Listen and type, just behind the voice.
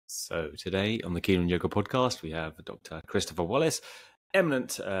So today on the Keen Yoga podcast, we have Dr. Christopher Wallis,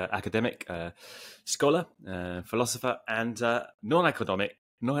 eminent academic, scholar, philosopher, and non-academic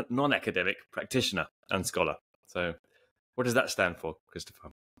practitioner and scholar. So what does that stand for,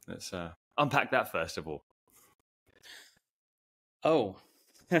 Christopher? Let's unpack that first of all. Oh,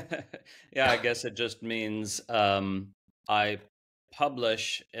 yeah, I guess it just means I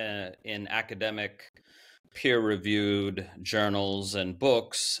publish in academic peer-reviewed journals and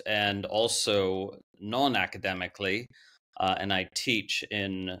books, and also non-academically, and I teach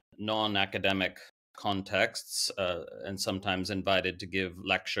in non-academic contexts, and sometimes invited to give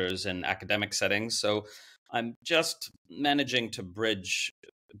lectures in academic settings. So I'm just managing to bridge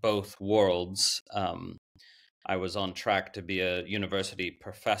both worlds. I was on track to be a university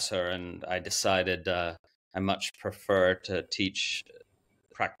professor, and I decided I much prefer to teach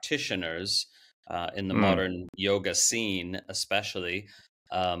practitioners in the modern yoga scene, especially,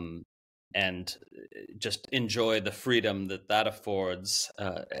 and just enjoy the freedom that affords,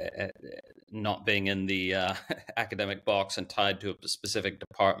 not being in the academic box and tied to a specific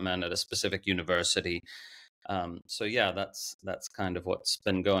department at a specific university. So yeah, that's kind of what's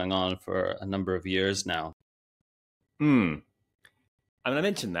been going on for a number of years now. I mean, I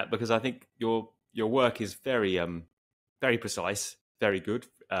mentioned that because I think your work is very precise, very good,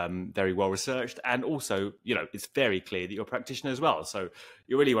 very well researched, and also, it's very clear that you're a practitioner as well. So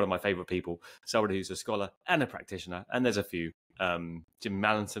you're really one of my favorite people, somebody who's a scholar and a practitioner. And there's a few. Jim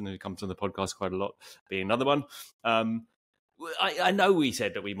Mallinson, who comes on the podcast quite a lot, being another one. I know we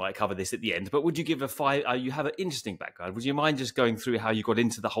said that we might cover this at the end, but would you give you have an interesting background. Would you mind just going through how you got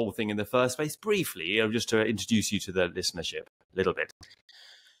into the whole thing in the first place briefly, just to introduce you to the listenership a little bit?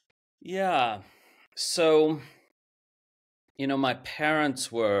 Yeah. So, my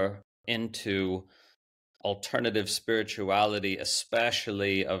parents were into alternative spirituality,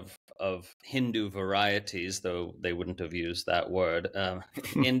 especially of Hindu varieties, though they wouldn't have used that word.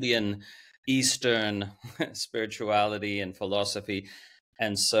 Indian, Eastern spirituality and philosophy.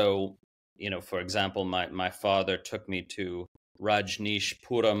 And so, for example, my father took me to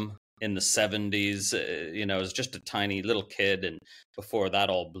Rajneeshpuram in the 70s. I was just a tiny little kid, and before that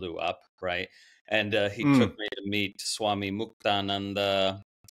all blew up, right? And he took me to meet Swami Muktananda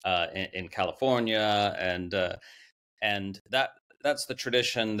in California, and that's the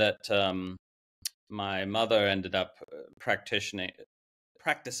tradition that my mother ended up practicing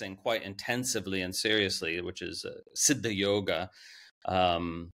quite intensively and seriously, which is Siddha yoga.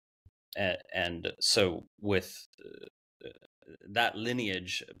 And so with that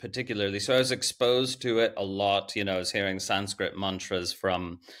lineage particularly, so I was exposed to it a lot. I was hearing Sanskrit mantras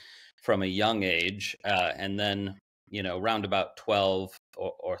from a young age, and then around about 12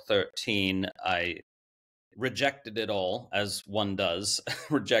 or 13, I rejected it all, as one does,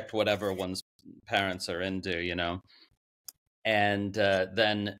 reject whatever one's parents are into, and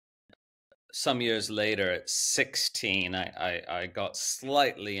then some years later, at 16, I got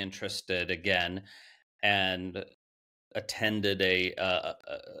slightly interested again and attended a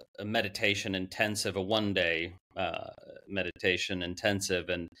meditation intensive, a one-day meditation intensive,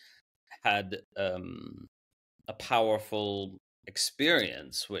 and had a powerful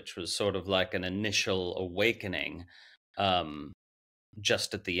experience, which was sort of like an initial awakening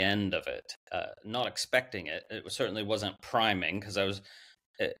just at the end of it, not expecting it. It certainly wasn't priming, because I was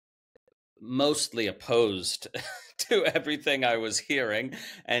mostly opposed to everything I was hearing,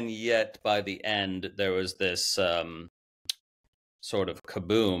 and yet by the end there was this sort of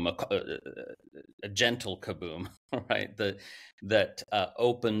kaboom, a gentle kaboom, right? That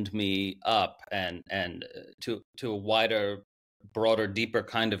opened me up and to a wider, broader, deeper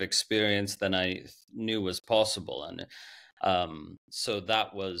kind of experience than I knew was possible, and so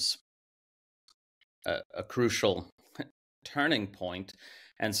that was a crucial turning point.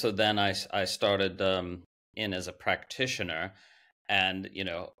 And so then I started in as a practitioner, and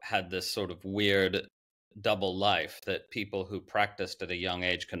had this sort of weird double life that people who practiced at a young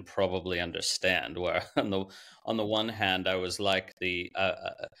age can probably understand, where on the one hand I was like the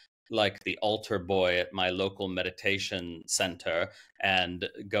altar boy at my local meditation center, and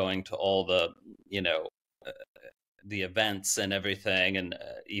going to all the the events and everything, and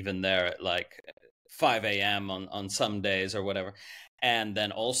even there at like 5 a.m. on some days or whatever, and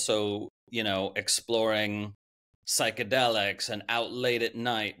then also exploring psychedelics and out late at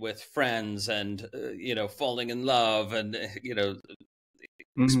night with friends, and falling in love, and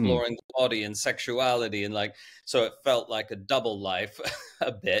exploring the body and sexuality, and so it felt like a double life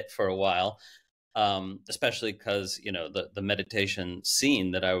a bit for a while, especially because the meditation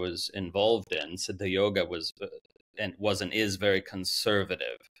scene that I was involved in, Siddha yoga, was and is very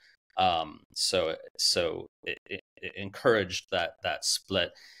conservative. So it encouraged that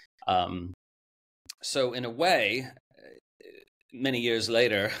split. So in a way, many years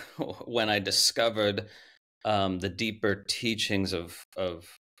later, when I discovered the deeper teachings of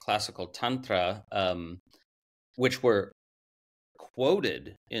classical tantra, which were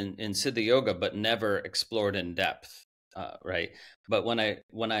quoted in Siddha Yoga but never explored in depth, right? But when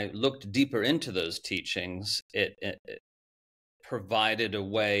I looked deeper into those teachings, it provided a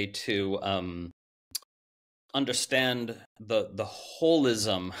way to understand the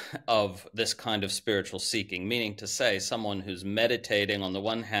holism of this kind of spiritual seeking, meaning to say someone who's meditating on the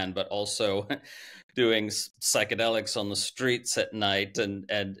one hand, but also doing psychedelics on the streets at night and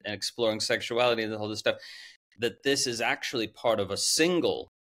exploring sexuality and all this stuff, that this is actually part of a single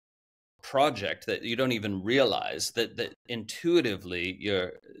project that you don't even realize, that intuitively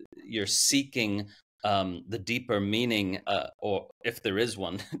you're seeking the deeper meaning, or if there is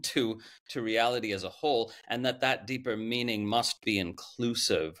one, to reality as a whole, and that deeper meaning must be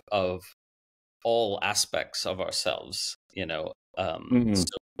inclusive of all aspects of ourselves, so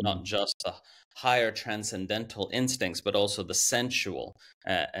not just the higher transcendental instincts, but also the sensual,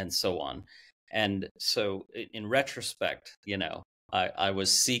 and so on. And so in retrospect, I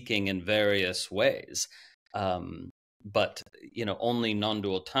was seeking in various ways. But only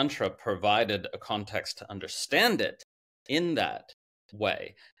non-dual tantra provided a context to understand it in that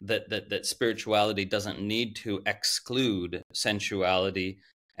way, that spirituality doesn't need to exclude sensuality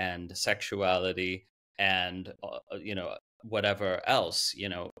and sexuality and whatever else,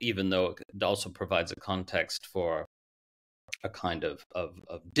 even though it also provides a context for a kind of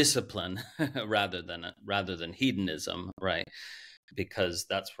discipline rather than hedonism, right? Because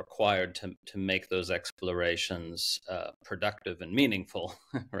that's required to make those explorations productive and meaningful,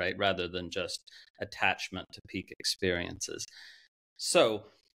 right? Rather than just attachment to peak experiences. So,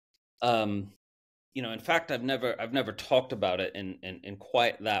 in fact, I've never talked about it in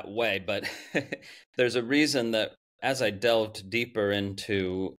quite that way, but there's a reason that as I delved deeper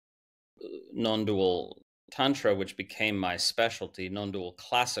into non-dual tantra, which became my specialty, non-dual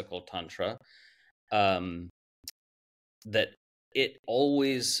classical tantra, that it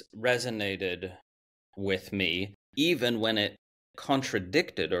always resonated with me, even when it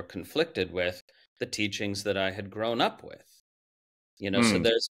contradicted or conflicted with the teachings that I had grown up with. So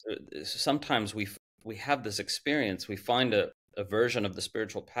there's sometimes we have this experience, we find a version of the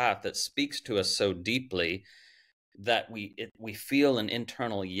spiritual path that speaks to us so deeply that we feel an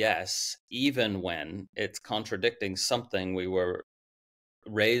internal yes, even when it's contradicting something we were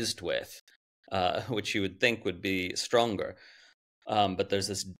raised with, which you would think would be stronger. But there's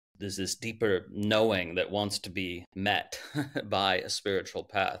this deeper knowing that wants to be met by a spiritual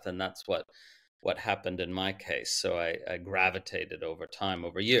path, and that's what happened in my case. So I gravitated over time,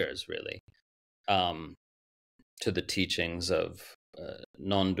 over years, really, to the teachings of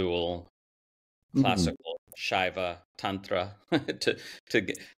non-dual classical Shaiva Tantra, to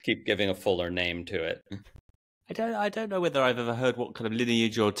keep giving a fuller name to it. I don't know whether I've ever heard what kind of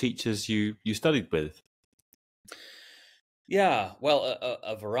lineage or teachers you studied with. Yeah, well,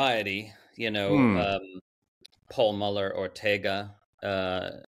 a variety, Paul Muller-Ortega,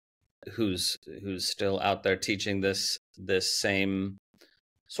 who's still out there teaching this same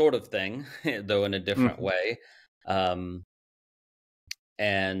sort of thing, though in a different way.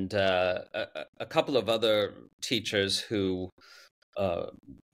 And a couple of other teachers who,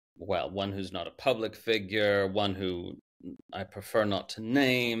 one who's not a public figure, one who I prefer not to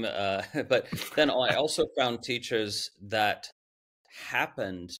name, but then I also found teachers that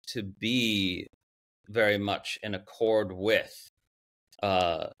happened to be very much in accord with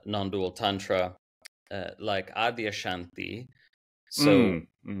non-dual tantra, like Adyashanti. So,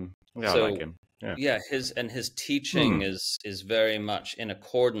 I like him. Yeah, his teaching is very much in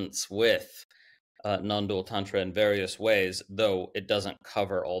accordance with non-dual tantra in various ways, though it doesn't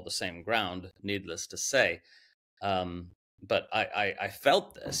cover all the same ground, needless to say. But I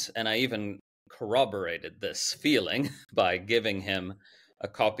felt this, and I even corroborated this feeling by giving him a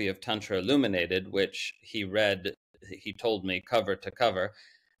copy of Tantra Illuminated, which he read, he told me cover to cover,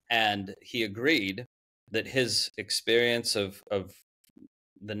 and he agreed that his experience of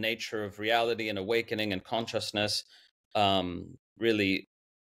the nature of reality and awakening and consciousness really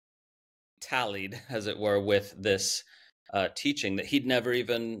tallied, as it were, with this teaching that he'd never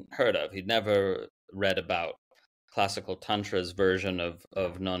even heard of. He'd never read about classical tantra's version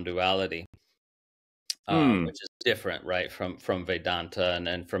of non-duality, which is different, right, from Vedanta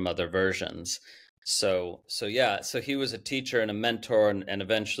and from other versions. So he was a teacher and a mentor, and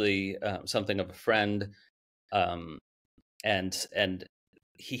eventually something of a friend, and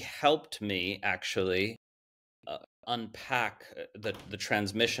he helped me actually unpack the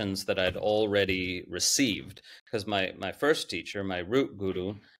transmissions that I'd already received, because my first teacher, my root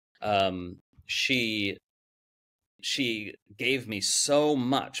guru, she gave me so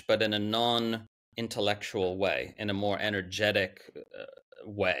much, but in a non-intellectual way, in a more energetic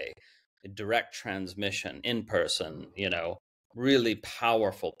way, a direct transmission, in person, really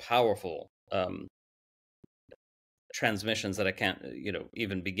powerful transmissions that I can't,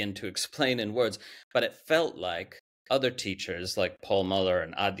 even begin to explain in words. But it felt like other teachers like Paul Muller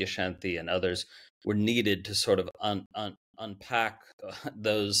and Adyashanti and others were needed to sort of unpack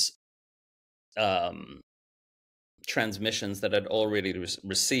those transmissions that I'd already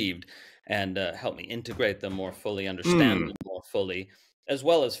received, and help me integrate them more fully, understand them more fully, as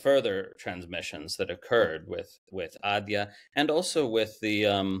well as further transmissions that occurred with Adya, and also with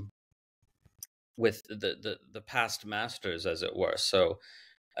the past masters, as it were. So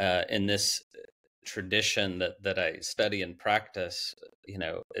in this tradition that I study and practice,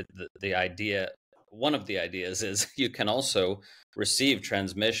 the idea, one of the ideas is you can also receive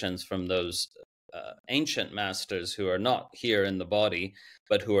transmissions from those ancient masters who are not here in the body,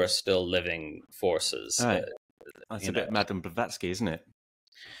 but who are still living forces. Right. That's a bit Madame Blavatsky, isn't it?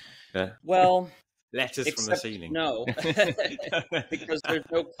 Yeah. Well, letters from the ceiling. No, because there's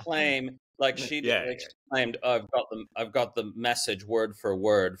no claim. Like she claimed, oh, I've got the message word for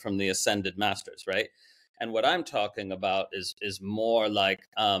word from the ascended masters, right? And what I'm talking about is more like,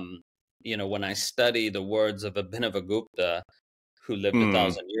 when I study the words of Abhinavagupta, who lived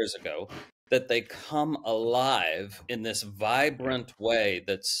 1,000 years ago, that they come alive in this vibrant way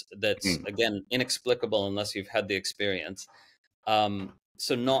that's again inexplicable unless you've had the experience.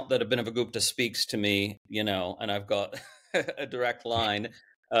 So not that Abhinavagupta speaks to me, and I've got a direct line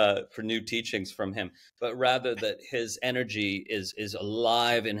for new teachings from him, but rather that his energy is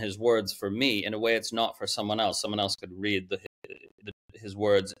alive in his words for me in a way it's not for someone else. Someone else could read his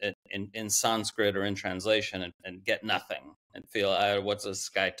words in Sanskrit or in translation and get nothing and feel, what's this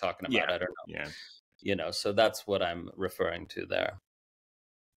guy talking about? I don't know. Yeah. So that's what I'm referring to there.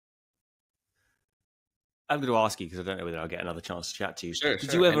 I'm going to ask you, because I don't know whether I'll get another chance to chat to you. Sure,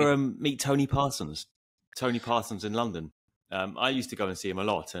 Did you ever meet Tony Parsons? Tony Parsons in London. I used to go and see him a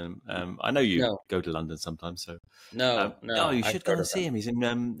lot, and I know you go to London sometimes. So no, you should go and see him. He's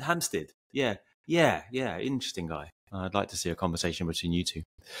in Hampstead. Yeah. Interesting guy. I'd like to see a conversation between you two.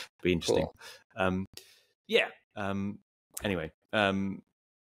 It'd be interesting. Cool. Anyway.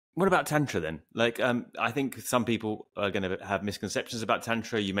 What about Tantra then? Like, I think some people are going to have misconceptions about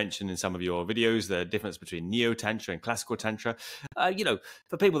Tantra. You mentioned in some of your videos the difference between Neo-Tantra and Classical Tantra.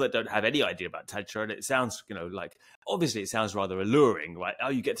 For people that don't have any idea about Tantra, and it sounds, like, obviously it sounds rather alluring, right? Oh,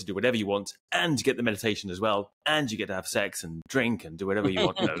 you get to do whatever you want, and you get the meditation as well, and you get to have sex and drink and do whatever you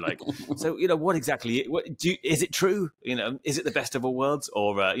want, So, what exactly, is it true? Is it the best of all worlds,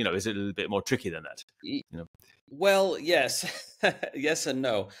 or, is it a little bit more tricky than that? Well, yes, yes and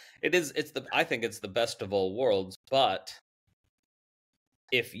no. It is. I think it's the best of all worlds. But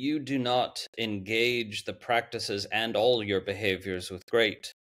if you do not engage the practices and all your behaviors with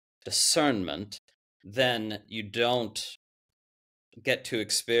great discernment, then you don't get to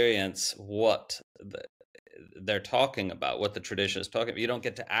experience what they're talking about, what the tradition is talking about. You don't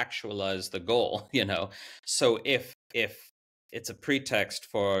get to actualize the goal, So if it's a pretext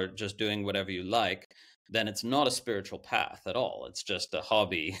for just doing whatever you like, then it's not a spiritual path at all. It's just a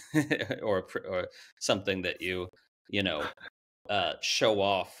hobby or something that you show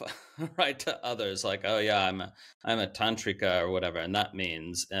off right to others, like, oh yeah, I'm a tantrika or whatever, and that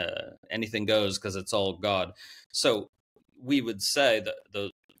means anything goes because it's all God. So we would say that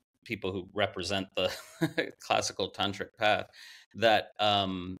those people who represent the classical tantric path, that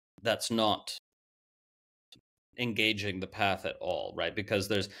that's not engaging the path at all, right? Because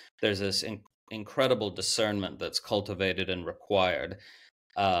there's this incredible discernment that's cultivated and required.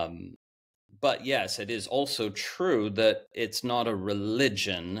 But yes, it is also true that it's not a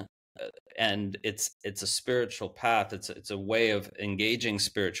religion, and it's a spiritual path. It's a way of engaging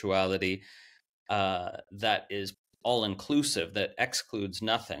spirituality that is all inclusive, that excludes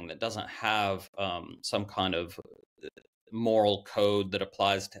nothing, that doesn't have some kind of moral code that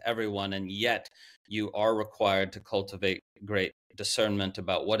applies to everyone, and yet you are required to cultivate great discernment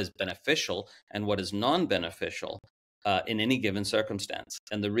about what is beneficial and what is non-beneficial in any given circumstance.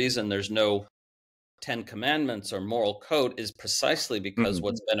 And the reason there's no 10 commandments or moral code is precisely because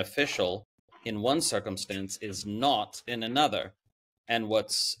what's beneficial in one circumstance is not in another, and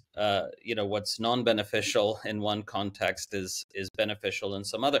what's non-beneficial in one context is beneficial in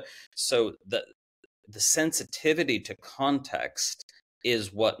some other. So the sensitivity to context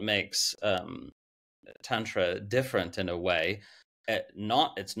is what makes Tantra different in a way.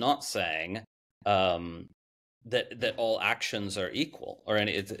 It's not saying that all actions are equal, or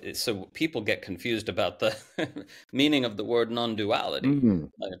any. So people get confused about the meaning of the word non-duality.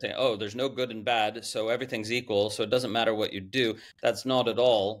 Like they say, oh, there's no good and bad, so everything's equal, so it doesn't matter what you do. That's not at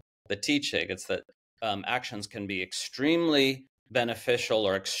all the teaching. It's that actions can be extremely beneficial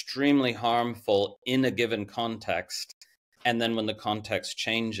or extremely harmful in a given context, and then when the context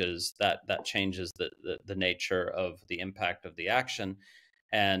changes, that changes the nature of the impact of the action.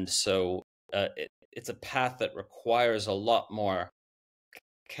 And so it's a path that requires a lot more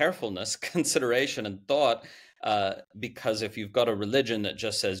carefulness, consideration, and thought, because if you've got a religion that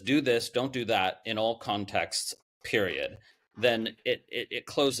just says do this, don't do that in all contexts, period, then it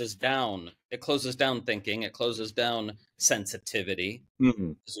closes down thinking, it closes down sensitivity.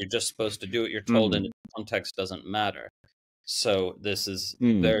 Because you're just supposed to do what you're told, and context doesn't matter. So this is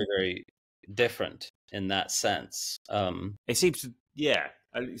very, very different in that sense. It seems to,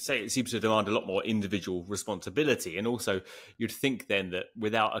 I'd say it seems to demand a lot more individual responsibility. And also you'd think then that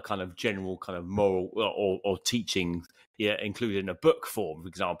without a kind of general kind of moral or teaching included in a book form, for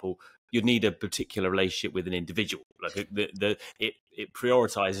example, you'd need a particular relationship with an individual. Like it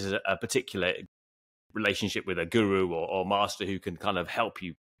prioritizes a particular relationship with a guru or master who can kind of help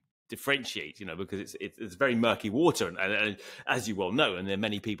you differentiate, because it's very murky water, and as you well know, and there are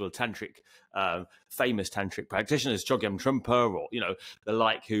many people, famous tantric practitioners, Chogyam Trungpa, or the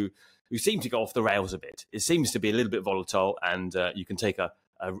like, who seem to go off the rails a bit. It seems to be a little bit volatile, and you can take a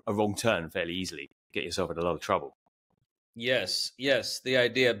wrong turn fairly easily, get yourself in a lot of trouble. Yes. The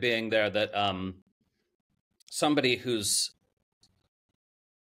idea being there that somebody who's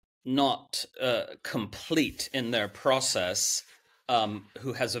not complete in their process,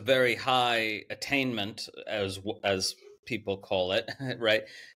 who has a very high attainment, as people call it, right?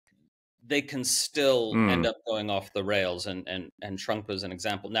 They can still end up going off the rails, and Trungpa is an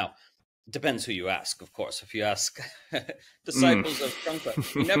example. Now, it depends who you ask, of course. If you ask disciples of Trungpa,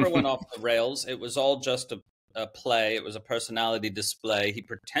 he never went off the rails. It was all just a play. It was a personality display. He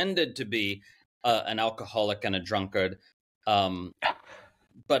pretended to be an alcoholic and a drunkard,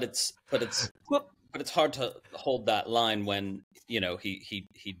 but it's hard to hold that line when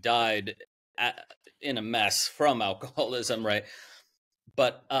he died in a mess from alcoholism, right?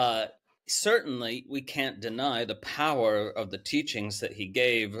 But certainly we can't deny the power of the teachings that he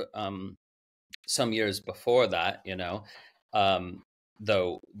gave some years before that,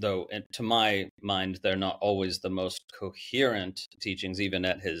 though to my mind they're not always the most coherent teachings, even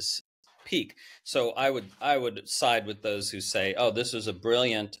at his peak. So I would side with those who say, oh, this was a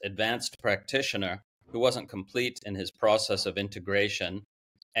brilliant advanced practitioner who wasn't complete in his process of integration,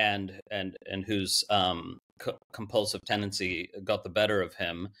 and whose compulsive tendency got the better of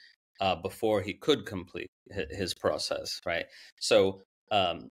him before he could complete his process, right? So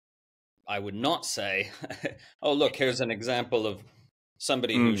I would not say, oh, look, here's an example of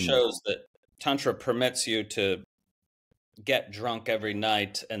somebody who shows that Tantra permits you to get drunk every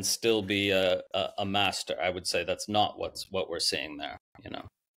night and still be a master. I would say that's not what we're seeing there.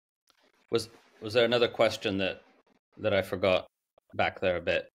 Was there another question that I forgot back there a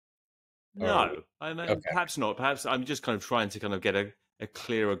bit? No, okay. Perhaps not. Perhaps I'm just kind of trying to kind of get a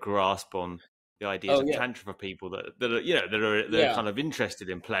clearer grasp on the ideas of Tantra for people that are kind of interested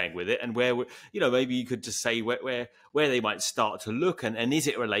in playing with it, and where maybe you could just say where they might start to look, and is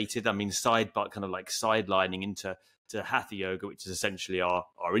it related? I mean, sidelining into Hatha Yoga, which is essentially our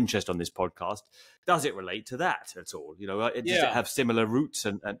interest on this podcast. Does it relate to that at all? Does it have similar roots?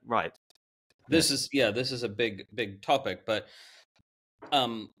 And right. This is a big topic, but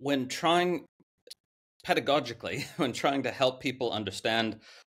when trying pedagogically, when trying to help people understand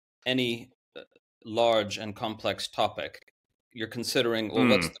any large and complex topic, you're considering, well,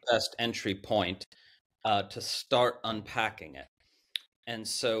 what's the best entry point to start unpacking it? And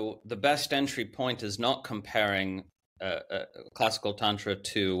so the best entry point is not comparing classical Tantra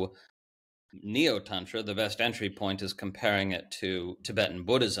to Neo-Tantra. The best entry point is comparing it to Tibetan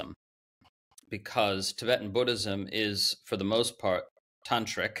Buddhism, because Tibetan Buddhism is, for the most part,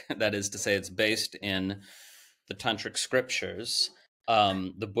 tantric. That is to say, it's based in the tantric scriptures,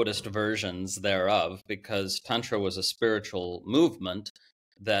 the Buddhist versions thereof, because Tantra was a spiritual movement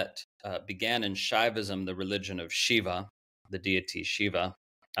that began in Shaivism, the religion of Shiva, the deity Shiva,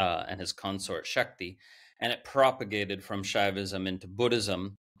 and his consort Shakti, and it propagated from Shaivism into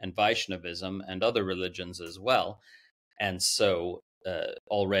Buddhism and Vaishnavism and other religions as well. And so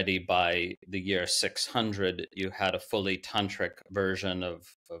already by the year 600, you had a fully tantric version of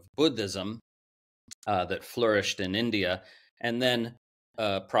Buddhism that flourished in India. And then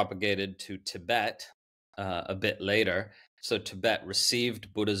propagated to Tibet a bit later. So Tibet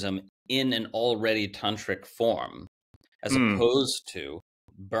received Buddhism in an already tantric form, as opposed to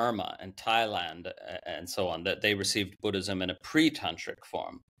Burma and Thailand and so on, that they received Buddhism in a pre-tantric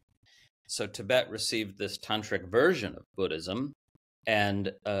form. So Tibet received this tantric version of Buddhism,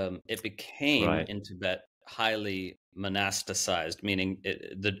 and it became in Tibet highly monasticized, meaning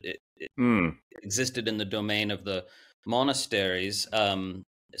it existed in the domain of the monasteries.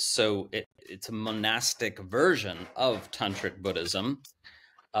 So it's a monastic version of tantric Buddhism,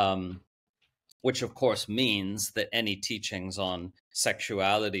 which of course means that any teachings on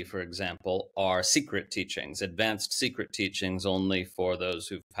sexuality, for example, are secret teachings, advanced secret teachings only for those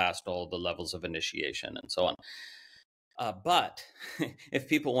who've passed all the levels of initiation and so on. But if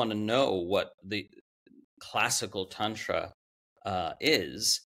people want to know what the classical Tantra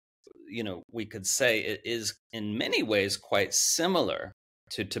is, we could say it is in many ways quite similar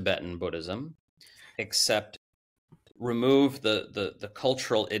to Tibetan Buddhism, except remove the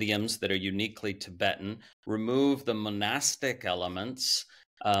cultural idioms that are uniquely Tibetan, remove the monastic elements,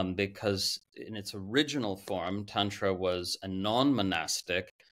 because in its original form, Tantra was a non-monastic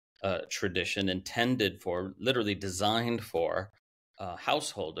tradition intended for, literally designed for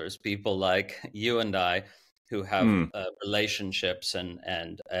householders, people like you and I, who have relationships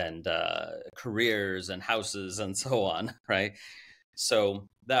and careers and houses and so on, right? So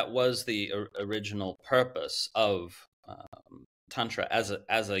that was the original purpose of Tantra as a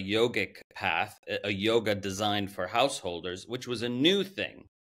yogic path, a yoga designed for householders, which was a new thing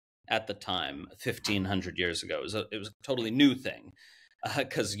at the time, 1,500 years ago. It was a totally new thing,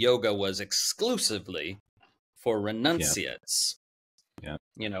 because yoga was exclusively for renunciates.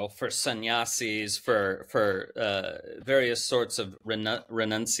 For sannyasis, for various sorts of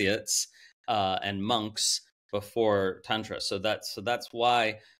renunciates and monks before Tantra. So that's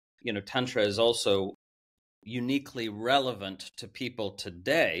why Tantra is also uniquely relevant to people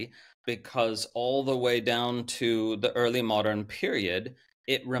today, because all the way down to the early modern period,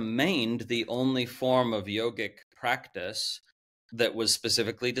 it remained the only form of yogic practice that was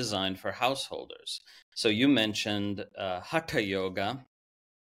specifically designed for householders. So you mentioned Hatha Yoga,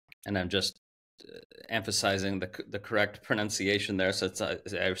 and I'm just emphasizing the correct pronunciation there, so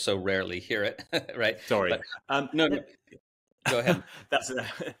I so rarely hear it, right? Sorry. But, no, go ahead.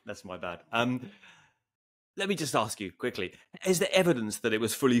 That's my bad. Let me just ask you quickly, is there evidence that it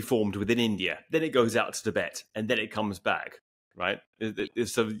was fully formed within India, then it goes out to Tibet, and then it comes back, right?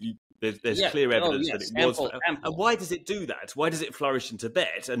 So there's clear evidence that it was. Ample. And why does it do that? Why does it flourish in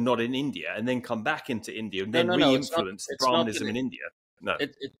Tibet and not in India, and then come back into India, and then re-influence Brahmanism in India? No,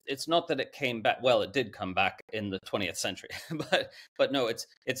 it's not that it came back. Well, it did come back in the 20th century, but no,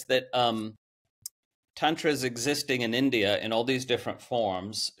 it's that Tantra is existing in India in all these different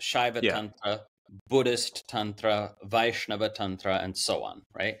forms: Shaiva Tantra, Buddhist Tantra, Vaishnava Tantra, and so on,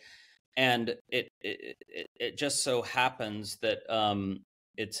 right? And it just so happens that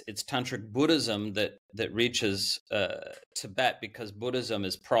it's Tantric Buddhism that reaches Tibet, because Buddhism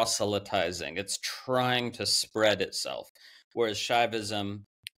is proselytizing. It's trying to spread itself, whereas Shaivism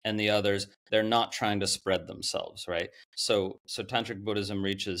and the others, they're not trying to spread themselves, right? So Tantric Buddhism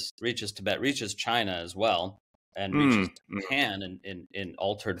reaches Tibet, reaches China as well, and reaches Japan in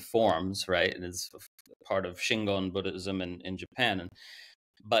altered forms, right? And it's part of Shingon Buddhism in Japan.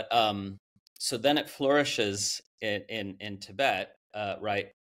 But so then it flourishes in Tibet,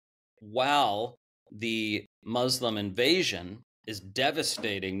 right? While the Muslim invasion is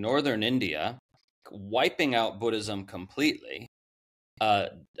devastating northern India, wiping out Buddhism completely,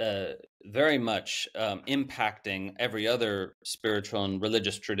 very much impacting every other spiritual and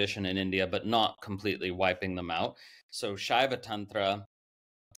religious tradition in India, but not completely wiping them out. So Shaiva Tantra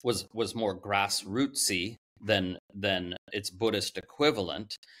was more grassrootsy than its Buddhist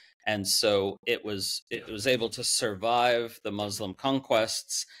equivalent, and so it was able to survive the Muslim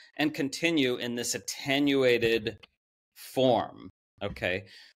conquests and continue in this attenuated form. Okay,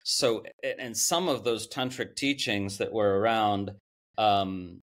 so and some of those tantric teachings that were around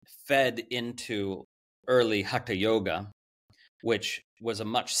fed into early Hatha Yoga, which was a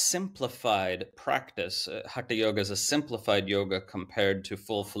much simplified practice. Hatha Yoga is a simplified yoga compared to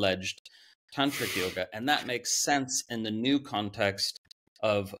full-fledged Tantric Yoga. And that makes sense in the new context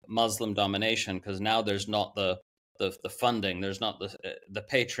of Muslim domination, because now there's not the funding, there's not the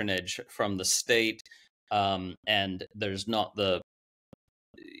patronage from the state, and there's not the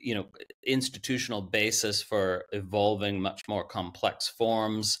institutional basis for evolving much more complex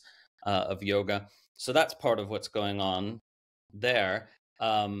forms of yoga. So that's part of what's going on there.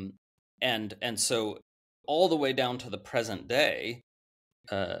 And so all the way down to the present day,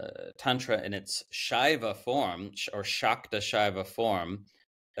 Tantra in its Shaiva form, or Shakta Shaiva form,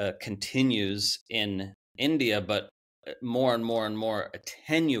 continues in India, but more and more and more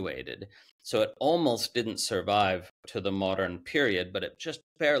attenuated. So it almost didn't survive to the modern period, but it just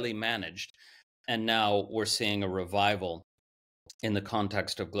barely managed. And now we're seeing a revival in the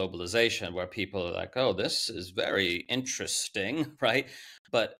context of globalization, where people are like, oh, this is very interesting, right?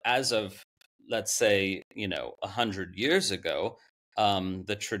 But as of, let's say, 100 years ago,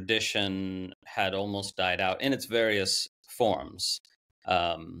 the tradition had almost died out in its various forms.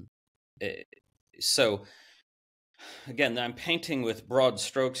 So again, I'm painting with broad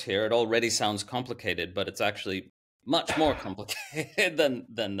strokes here. It already sounds complicated, but it's actually much more complicated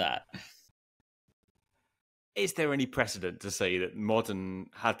than that. Is there any precedent to say that modern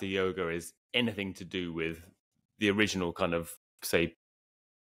Hatha Yoga is anything to do with the original kind of, say,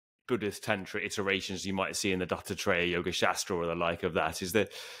 Buddhist Tantra iterations you might see in the Dattatreya Yoga Shastra or the like of that? Is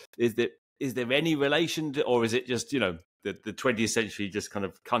there any relation to, or is it just, the 20th century just kind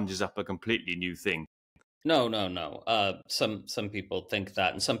of conjures up a completely new thing? No. Some people think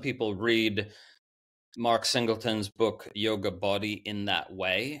that, and some people read Mark Singleton's book Yoga Body in that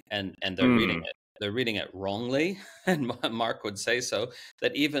way, and they're reading it wrongly. And Mark would say so,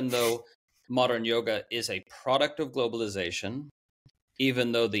 that even though modern yoga is a product of globalization,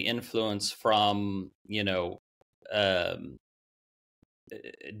 even though the influence from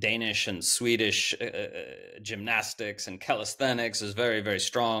Danish and Swedish gymnastics and calisthenics is very, very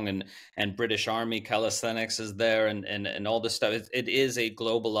strong, and British Army calisthenics is there, and all this stuff. It is a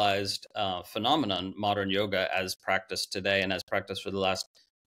globalized phenomenon, modern yoga, as practiced today and as practiced for the last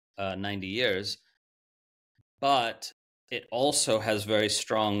 90 years. But it also has very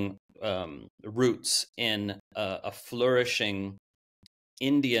strong roots in a flourishing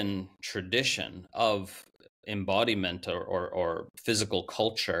Indian tradition of embodiment or physical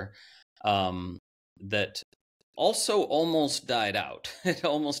culture that also almost died out. It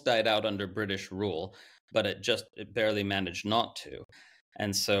almost died out under British rule, but it barely managed not to.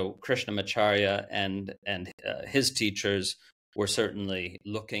 And so Krishnamacharya and his teachers were certainly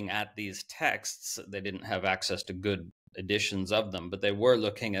looking at these texts. They didn't have access to good editions of them, but they were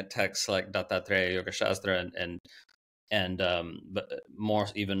looking at texts like Dattatreya Yoga Shastra and but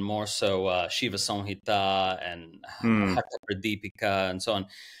even more so Shiva Samhita and Hatha Pradipika and so on.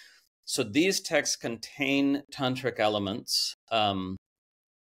 So these texts contain tantric elements,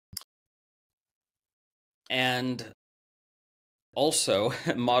 and also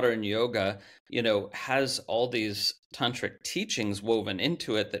modern yoga, has all these tantric teachings woven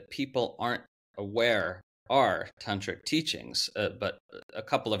into it that people aren't aware are tantric teachings. But a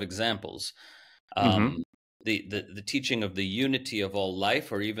couple of examples. The teaching of the unity of all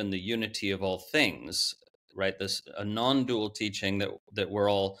life, or even the unity of all things, right? This a non-dual teaching that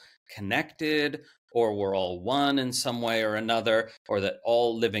we're all connected, or we're all one in some way or another, or that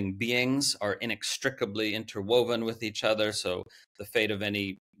all living beings are inextricably interwoven with each other. So the fate of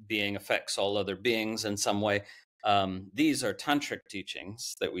any being affects all other beings in some way. These are tantric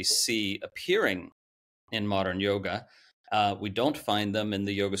teachings that we see appearing in modern yoga. We don't find them in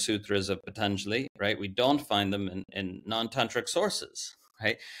the Yoga Sutras of Patanjali, right? We don't find them in non-tantric sources,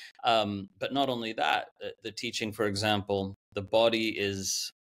 right? But not only that, the teaching, for example, the body is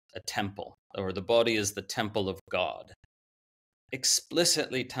a temple, or the body is the temple of God.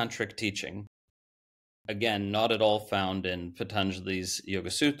 Explicitly tantric teaching. Again, not at all found in Patanjali's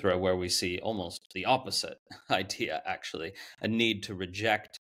Yoga Sutra, where we see almost the opposite idea, actually, a need to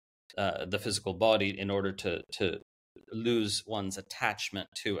reject the physical body in order to lose one's attachment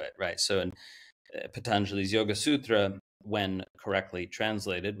to it, right? So in Patanjali's Yoga Sutra, when correctly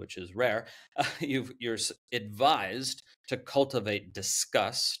translated, which is rare, you're advised to cultivate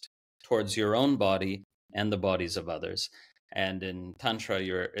disgust towards your own body and the bodies of others. And in Tantra,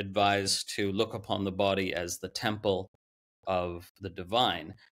 you're advised to look upon the body as the temple of the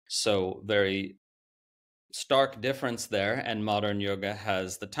divine. So very stark difference there, and modern yoga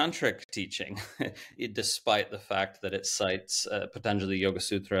has the tantric teaching, despite the fact that it cites Patanjali Yoga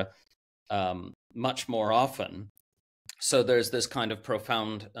Sutra much more often. So there's this kind of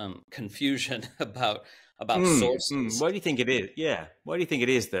profound confusion about sources. Why do you think it is? Yeah, why do you think it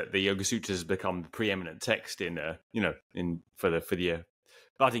is that the Yoga Sutras has become the preeminent text in for the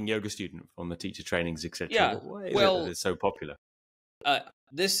budding yoga student on the teacher trainings, etc.? Yeah, why is it that it's so popular?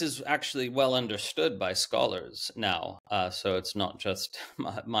 This is actually well understood by scholars now, so it's not just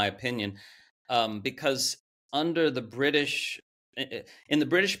my opinion, because under the British, in the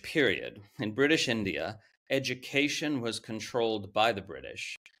British period, in British India, education was controlled by the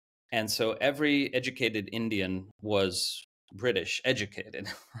British. And so every educated Indian was British educated,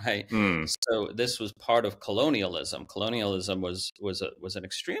 right? Mm. So this was part of colonialism. Colonialism was an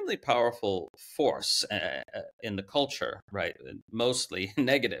extremely powerful force in the culture, right? Mostly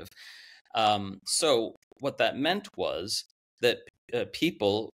negative. So what that meant was that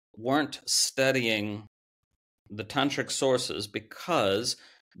people weren't studying the tantric sources because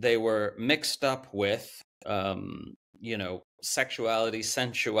they were mixed up with, sexuality,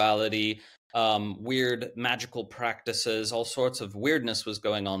 sensuality, weird magical practices, all sorts of weirdness was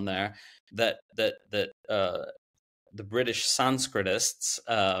going on there that the British Sanskritists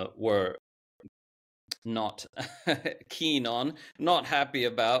were not keen on, not happy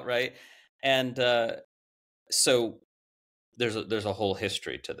about, right? And so there's a whole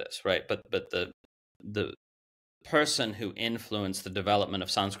history to this, right? But the person who influenced the development of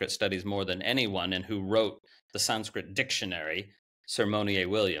Sanskrit studies more than anyone and who wrote the Sanskrit dictionary, Sir Monier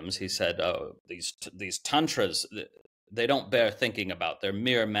Williams, he said, "Oh, these tantras, they don't bear thinking about. They're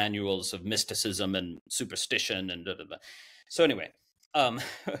mere manuals of mysticism and superstition and da, da, da." So anyway,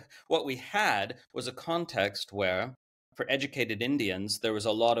 what we had was a context where, for educated Indians, there was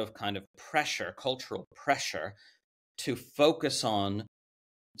a lot of kind of pressure, cultural pressure, to focus on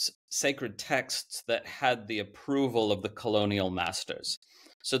sacred texts that had the approval of the colonial masters.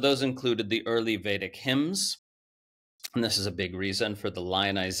 So those included the early Vedic hymns, and this is a big reason for the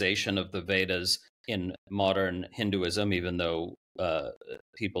lionization of the Vedas in modern Hinduism, even though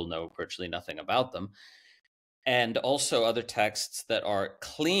people know virtually nothing about them. And also other texts that are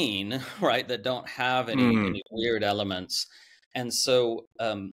clean, right, that don't have any weird elements. And so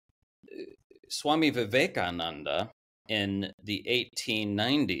Swami Vivekananda, in the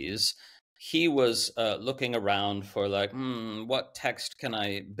 1890s, he was looking around for like, what text can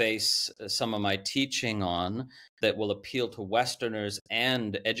I base some of my teaching on that will appeal to Westerners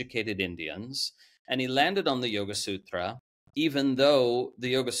and educated Indians? And he landed on the Yoga Sutra, even though the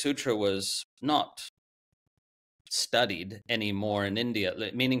Yoga Sutra was not studied anymore in India,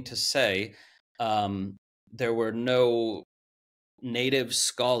 meaning to say there were no native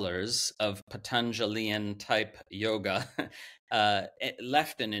scholars of Patanjalian type yoga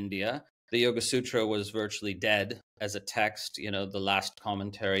left in India. The Yoga Sutra was virtually dead as a text. You know, the last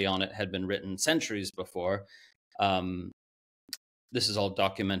commentary on it had been written centuries before. This is all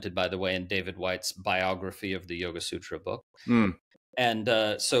documented, by the way, in David White's biography of the Yoga Sutra book. And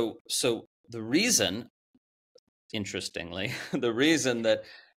so the reason, interestingly, the reason that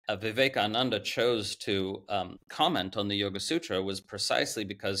Vivekananda chose to comment on the Yoga Sutra was precisely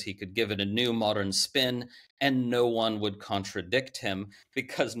because he could give it a new modern spin and no one would contradict him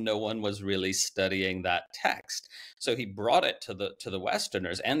because no one was really studying that text. So he brought it to the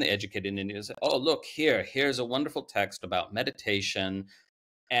Westerners and the educated Indians. Oh, look, here's a wonderful text about meditation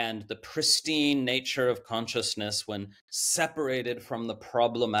and the pristine nature of consciousness when separated from the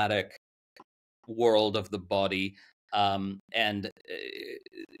problematic world of the body.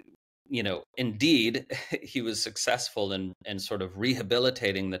 Indeed, he was successful in sort of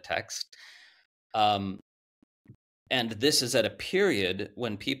rehabilitating the text. And this is at a period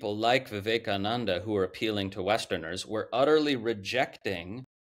when people like Vivekananda, who are appealing to Westerners, were utterly rejecting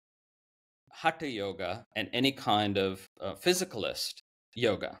Hatha yoga and any kind of physicalist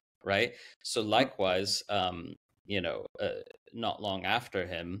yoga, right? So likewise, not long after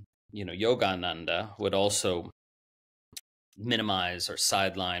him, Yogananda would also minimize or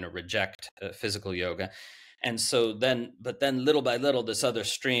sideline or reject physical yoga. And so then little by little, this other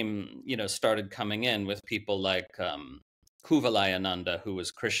stream, started coming in with people like Kuvalayananda, who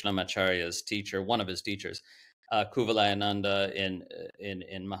was Krishnamacharya's teacher, one of his teachers. Kuvalayananda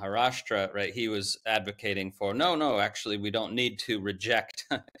in Maharashtra, right? He was advocating for, no, actually, we don't need to reject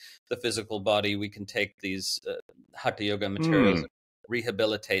the physical body. We can take these Hatha yoga materials and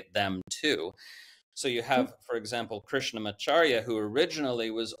rehabilitate them too. So you have, for example, Krishnamacharya, who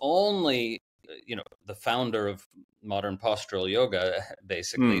originally was only, the founder of modern postural yoga,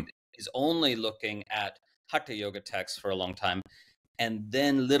 basically, is only looking at Hatha yoga texts for a long time. And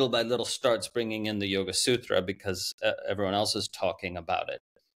then little by little starts bringing in the Yoga Sutra because everyone else is talking about it.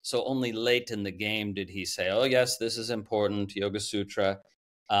 So only late in the game did he say, oh, yes, this is important, Yoga Sutra.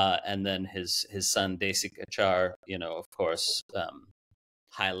 And then his son, Desikachar, of course,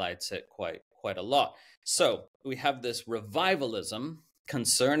 highlights it quite a lot. So we have this revivalism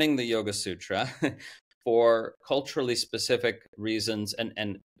concerning the Yoga Sutra for culturally specific reasons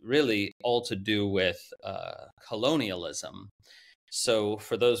and really all to do with colonialism. So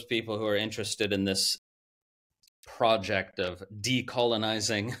for those people who are interested in this project of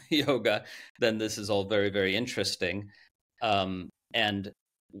decolonizing yoga, then this is all very, very interesting. And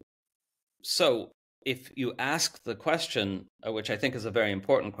so if you ask the question, which I think is a very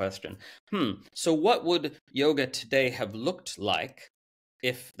important question, so what would yoga today have looked like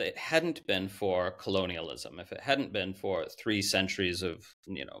if it hadn't been for colonialism, if it hadn't been for 3 centuries of,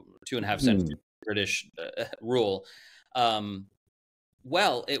 2.5 centuries of British rule?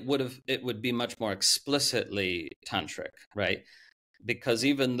 Well, it would be much more explicitly tantric, right? Because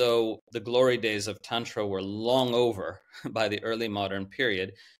even though the glory days of Tantra were long over by the early modern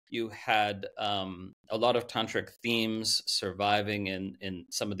period, you had a lot of tantric themes surviving in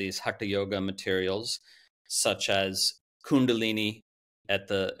some of these Hatha Yoga materials, such as Kundalini at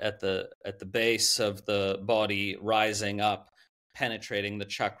the base of the body, rising up, penetrating the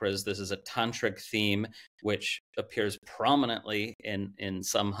chakras. This is a tantric theme which appears prominently in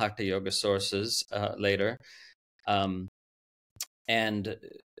some Hatha Yoga sources later. And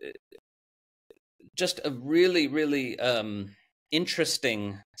just a really, really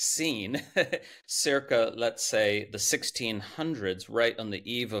interesting scene, circa, let's say, the 1600s, right on the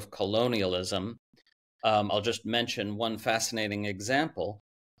eve of colonialism. I'll just mention one fascinating example.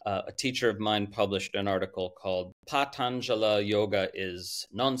 A teacher of mine published an article called Patanjala Yoga is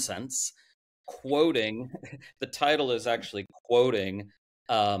Nonsense, quoting, the title is actually quoting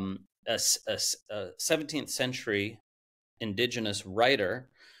a 17th century indigenous writer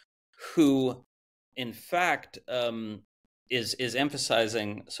who, in fact, is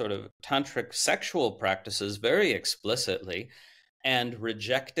emphasizing sort of tantric sexual practices very explicitly and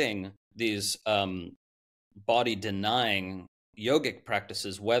rejecting these body denying yogic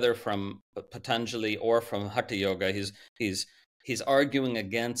practices, whether from Patanjali or from Hatha Yoga. He's arguing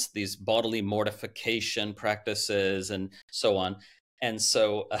against these bodily mortification practices and so on. And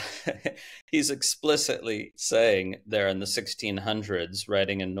so he's explicitly saying there in the 1600s,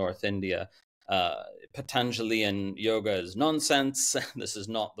 writing in North India, Patanjalian yoga is nonsense. This is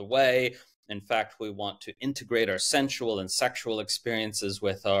not the way. In fact, we want to integrate our sensual and sexual experiences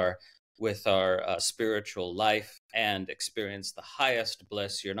with our spiritual life and experience the highest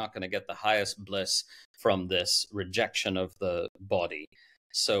bliss. You're not going to get the highest bliss from this rejection of the body.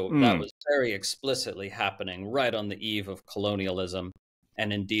 So that was very explicitly happening right on the eve of colonialism.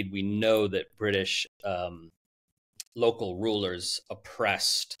 And indeed, we know that British local rulers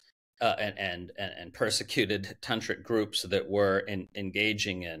oppressed and persecuted tantric groups that were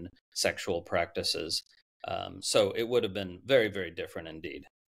engaging in sexual practices. So it would have been very, very different indeed.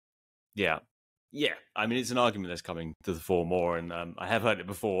 Yeah. Yeah. I mean, it's an argument that's coming to the fore more, and I have heard it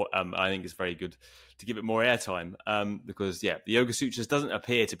before. I think it's very good to give it more airtime because, the Yoga Sutras doesn't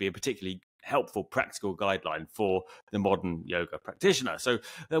appear to be a particularly helpful practical guideline for the modern yoga practitioner. So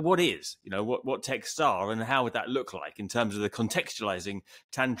what is, what texts are, and how would that look like in terms of the contextualizing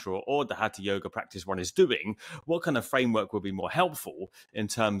Tantra or the Hatha Yoga practice one is doing? What kind of framework would be more helpful in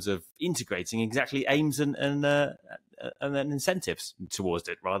terms of integrating exactly aims and then incentives towards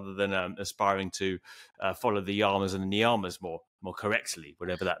it, rather than aspiring to follow the yamas and the niyamas more correctly,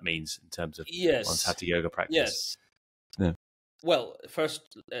 whatever that means in terms of one's Hatha Yoga practice. Yes. Yeah. Well,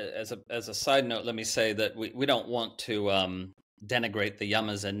 first, as a side note, let me say that we don't want to denigrate the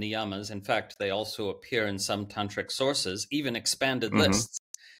yamas and niyamas. In fact, they also appear in some tantric sources, even expanded lists.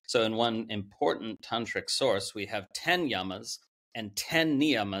 So in one important tantric source, we have 10 yamas and 10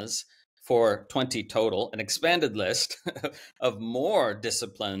 niyamas for 20 total, an expanded list of more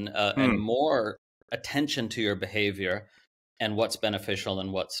discipline and more attention to your behavior and what's beneficial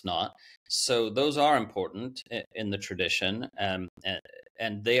and what's not. So those are important in the tradition, and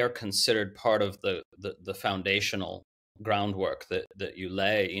they are considered part of the foundational groundwork that you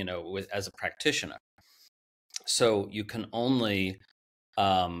lay, as a practitioner. So you can only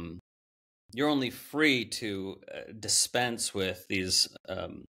you're only free to dispense with these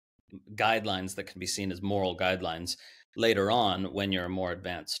guidelines that can be seen as moral guidelines later on when you're a more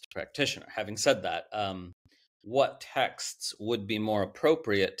advanced practitioner. Having said that, what texts would be more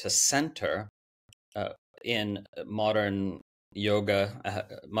appropriate to center in modern yoga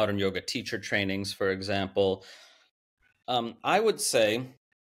teacher trainings, for example? I would say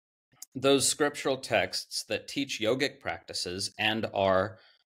those scriptural texts that teach yogic practices and are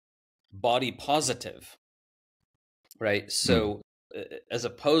body positive, right? So as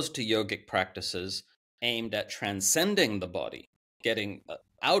opposed to yogic practices aimed at transcending the body, getting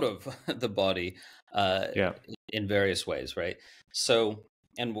out of the body in various ways, right? So,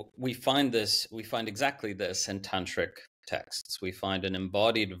 and we find exactly this in tantric texts. We find an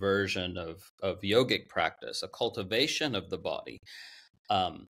embodied version of yogic practice, a cultivation of the body.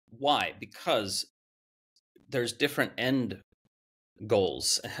 Why? Because there's different end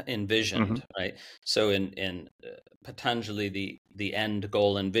goals envisioned, right? So in Patanjali, the end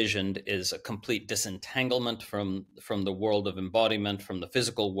goal envisioned is a complete disentanglement from the world of embodiment, from the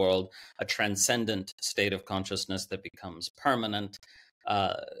physical world, a transcendent state of consciousness that becomes permanent,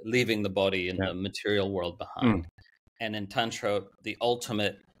 leaving the body in the material world behind. And in Tantra, the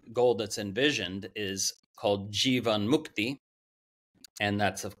ultimate goal that's envisioned is called Jivan Mukti. And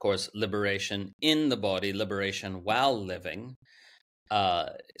that's, of course, liberation in the body, liberation while living.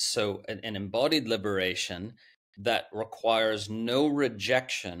 So an embodied liberation that requires no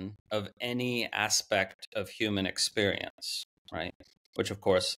rejection of any aspect of human experience, right? Which, of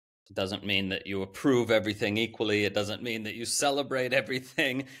course, doesn't mean that you approve everything equally. It doesn't mean that you celebrate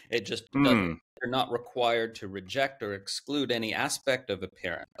everything. It just doesn't. You're not required to reject or exclude any aspect of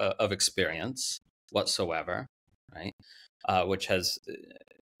experience whatsoever, right? Which has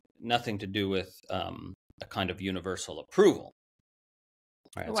nothing to do with a kind of universal approval.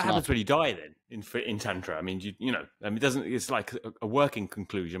 Right, what happens when you die then in Tantra? I mean, it doesn't. It's like a working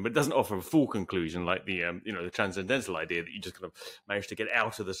conclusion, but it doesn't offer a full conclusion like the the transcendental idea that you just kind of manage to get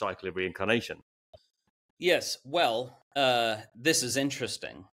out of the cycle of reincarnation. Yes, well, this is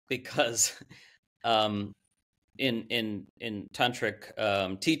interesting because in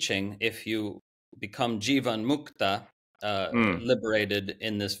tantric teaching, if you become jivan mukta, liberated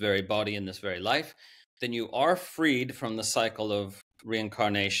in this very body, in this very life, then you are freed from the cycle of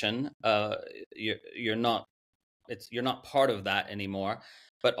reincarnation. You're not part of that anymore.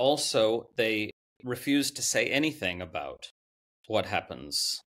 But also, they refuse to say anything about what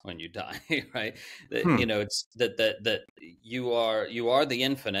happens when you die. Right? It's that you are the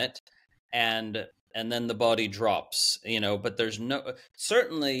infinite, and then the body drops, but there's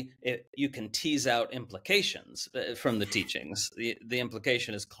certainly you can tease out implications from the teachings. The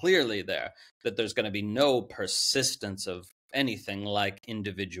implication is clearly there that there's going to be no persistence of anything like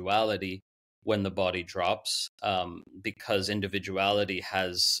individuality when the body drops, because individuality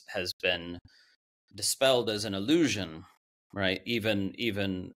has been dispelled as an illusion, right?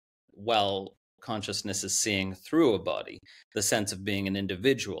 Even while consciousness is seeing through a body, the sense of being an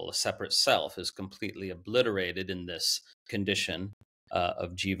individual, a separate self, is completely obliterated in this condition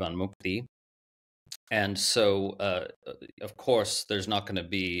of Jivan Mukti. And so, of course, there's not going to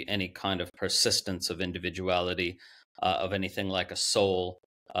be any kind of persistence of individuality, of anything like a soul,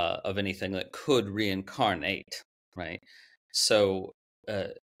 of anything that could reincarnate, right? So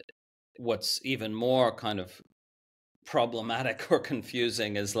what's even more kind of problematic or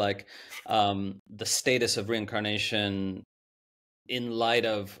confusing is like the status of reincarnation in light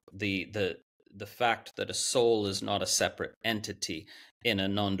of the fact that a soul is not a separate entity in a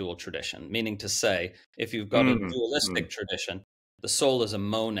non-dual tradition. Meaning to say, if you've got a dualistic tradition, the soul is a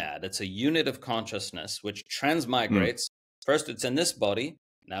monad. It's a unit of consciousness which transmigrates. First it's in this body,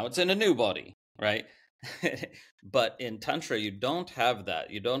 now it's in a new body, right? But in Tantra, you don't have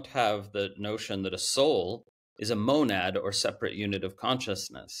that. You don't have the notion that a soul is a monad or separate unit of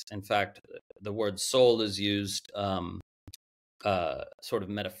consciousness. In fact, the word soul is used sort of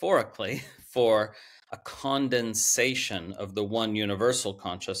metaphorically for a condensation of the one universal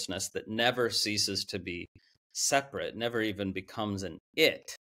consciousness that never ceases to be separate, never even becomes an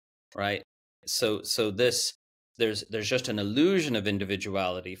it, right? So there's just an illusion of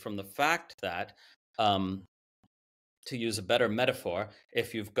individuality from the fact that, to use a better metaphor,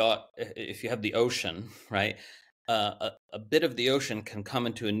 if you have the ocean, right? A bit of the ocean can come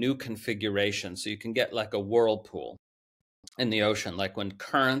into a new configuration. So you can get like a whirlpool in the ocean, like when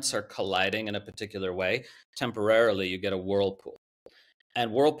currents are colliding in a particular way, temporarily you get a whirlpool.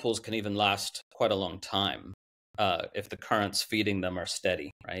 And whirlpools can even last quite a long time if the currents feeding them are steady,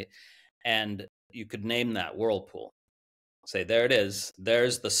 right? And you could name that whirlpool. Say, there it is.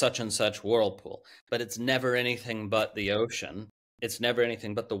 There's the such and such whirlpool. But it's never anything but the ocean. It's never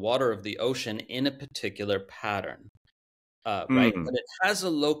anything but the water of the ocean in a particular pattern, right? But it has a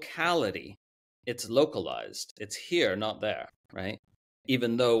locality. It's localized. It's here, not there, right?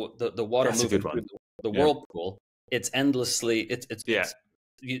 Even though the water That's moving through the whirlpool, it's endlessly.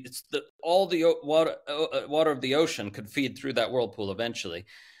 All the water of the ocean could feed through that whirlpool eventually.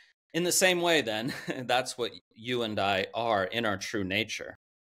 In the same way, then, that's what you and I are in our true nature.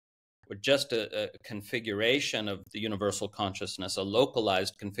 We're just a configuration of the universal consciousness, a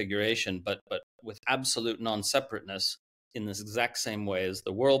localized configuration, but with absolute non-separateness in this exact same way as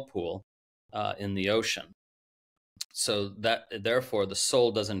the whirlpool in the ocean. So that, therefore, the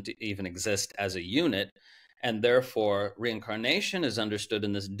soul doesn't even exist as a unit, and therefore reincarnation is understood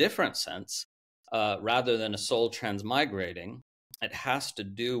in this different sense, rather than a soul transmigrating. It has to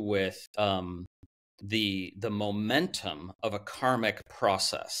do with the momentum of a karmic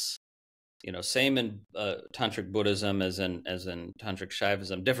process. Same in tantric Buddhism as in tantric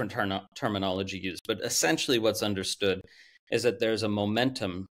Shaivism, different terminology used, but essentially what's understood is that there's a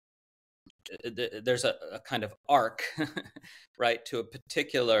momentum, there's a kind of arc, right, to a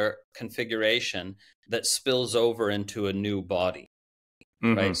particular configuration that spills over into a new body,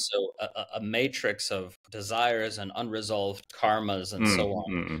 right? So a matrix of desires and unresolved karmas and so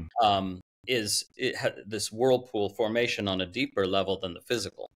on is this whirlpool formation on a deeper level than the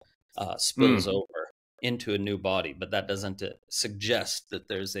physical. Spills over into a new body, but that doesn't suggest that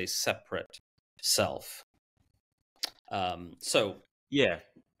there's a separate self. So yeah,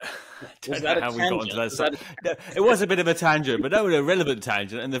 was don't that know a how we got onto tangent? that. No, it was a bit of a tangent, but no, a relevant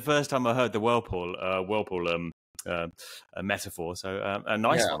tangent. And the first time I heard the whirlpool metaphor, so a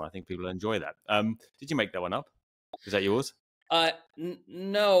nice one. I think people will enjoy that. Did you make that one up? Is that yours?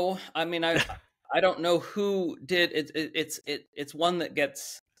 No, I mean I don't know who did it. It's one that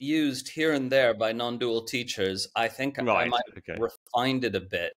gets used here and there by non-dual teachers. I think I might have refined it a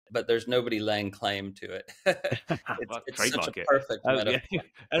bit, but there's nobody laying claim to it. It's such a perfect metaphor. Yeah.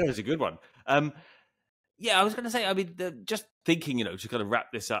 And it was a good one. Yeah, I was going to say, I mean, just thinking, to kind of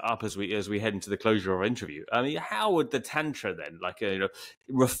wrap this up as we head into the closure of our interview. I mean, how would the Tantra then, like,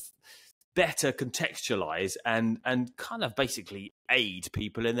 better contextualize and kind of basically aid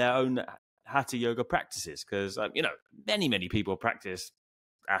people in their own hatha yoga practices? Because, many people practice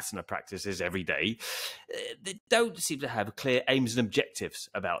asana practices every day. They don't seem to have clear aims and objectives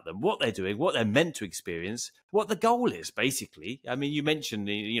about them, what they're doing, what they're meant to experience, what the goal is, basically. I mean, you mentioned,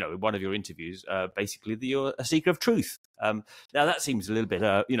 in one of your interviews, basically that you're a seeker of truth. Now, that seems a little bit,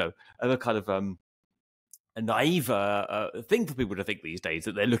 of a kind of a naive thing for people to think these days,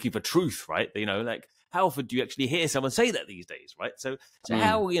 that they're looking for truth, right? Like, how often do you actually hear someone say that these days, right? So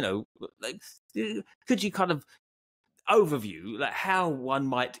how, like, could you kind of overview like how one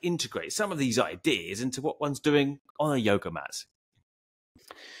might integrate some of these ideas into what one's doing on a yoga mat?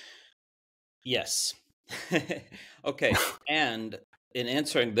 Yes. Okay. And in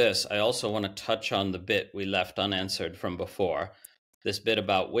answering this, I also want to touch on the bit we left unanswered from before, this bit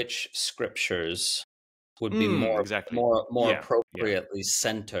about which scriptures would be more appropriately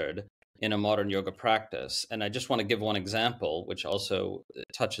centered in a modern yoga practice. And I just want to give one example, which also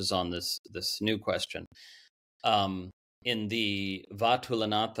touches on this new question. In the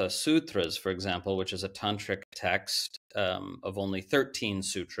Vattulanatha Sutras, for example, which is a tantric text of only 13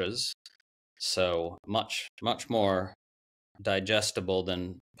 sutras, so much more digestible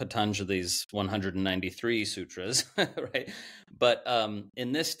than Patanjali's 193 sutras, right? But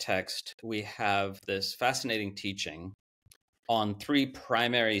in this text, we have this fascinating teaching on 3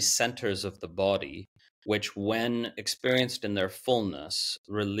 primary centers of the body, which, when experienced in their fullness,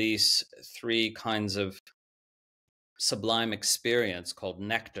 release 3 kinds of sublime experience called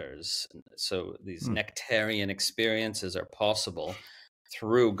nectars. So these nectarian experiences are possible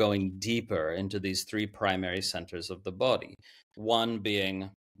through going deeper into these 3 primary centers of the body. One being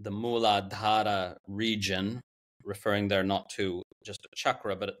the Muladhara region, referring there not to just a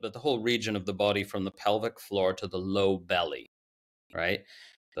chakra, but the whole region of the body from the pelvic floor to the low belly, right?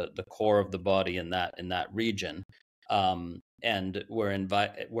 The core of the body in that region. And we're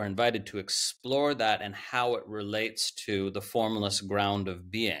invited to explore that and how it relates to the formless ground of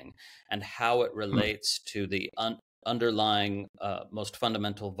being, and how it relates to the underlying most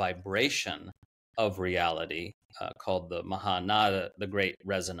fundamental vibration of reality called the Mahanada, the great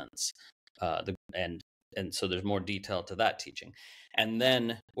resonance. And so there's more detail to that teaching. And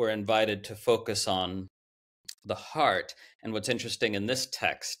then we're invited to focus on the heart. And what's interesting in this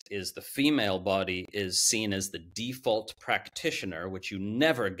text is the female body is seen as the default practitioner, which you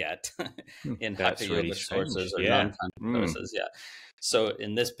never get in Hatha Yoga sources or non-Tantra sources. Yeah. So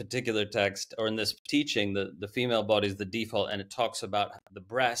in this particular text, or in this teaching, the female body is the default, and it talks about the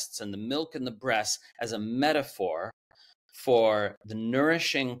breasts and the milk in the breasts as a metaphor for the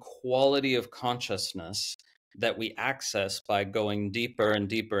nourishing quality of consciousness that we access by going deeper and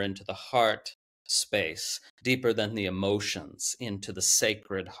deeper into the heart space, deeper than the emotions, into the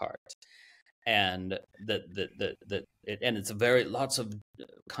sacred heart. And it's lots of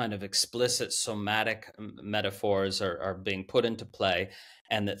kind of explicit somatic metaphors are being put into play,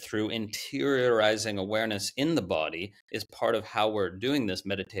 and that through interiorizing awareness in the body is part of how we're doing this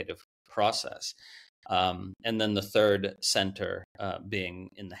meditative process. And then the third center being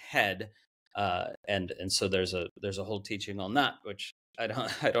in the head, and so there's a whole teaching on that, which I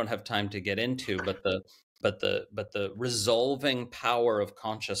don't have time to get into, but the resolving power of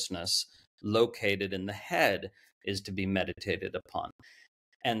consciousness located in the head is to be meditated upon.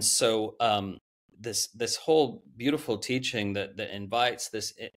 And so this whole beautiful teaching that invites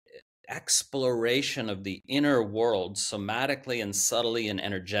this exploration of the inner world somatically and subtly and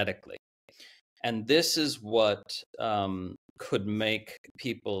energetically. And this is what could make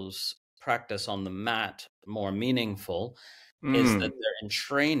people's practice on the mat more meaningful, is that they're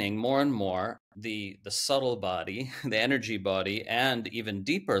entraining more and more the subtle body, the energy body, and even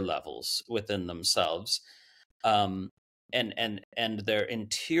deeper levels within themselves. And they're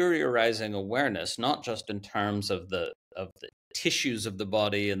interiorizing awareness, not just in terms of the tissues of the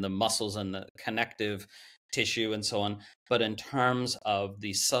body and the muscles and the connective tissue and so on, but in terms of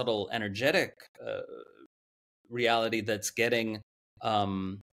the subtle energetic reality that's getting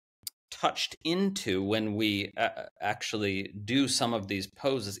touched into when we actually do some of these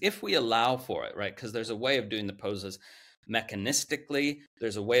poses, if we allow for it, right? Because there's a way of doing the poses mechanistically.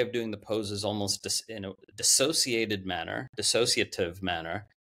 There's a way of doing the poses almost in a dissociative manner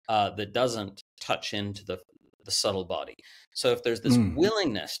that doesn't touch into the subtle body. So if there's this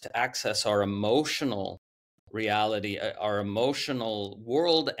willingness to access our emotional reality, our emotional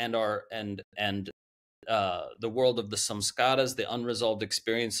world, and the world of the samskaras, the unresolved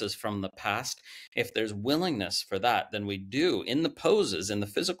experiences from the past, if there's willingness for that, then we do, in the poses, in the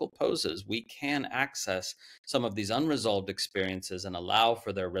physical poses, we can access some of these unresolved experiences and allow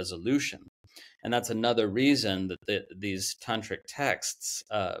for their resolution. And that's another reason that these tantric texts,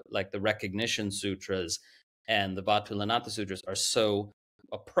 like the Recognition Sutras and the Vattulanatha Sutras, are so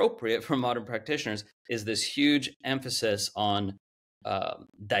appropriate for modern practitioners, is this huge emphasis on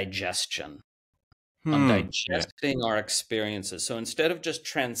digestion. On digesting our experiences. So instead of just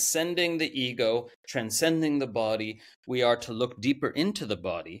transcending the ego, transcending the body, we are to look deeper into the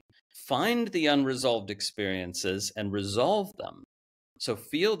body, find the unresolved experiences and resolve them. So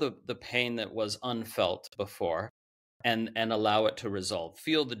feel the pain that was unfelt before and allow it to resolve.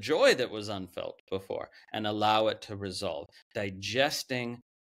 Feel the joy that was unfelt before and allow it to resolve. Digesting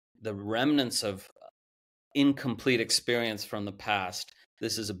the remnants of incomplete experience from the past.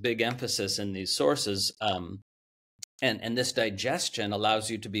 This is a big emphasis in these sources. And this digestion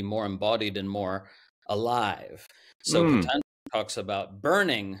allows you to be more embodied and more alive. So Patanjali talks about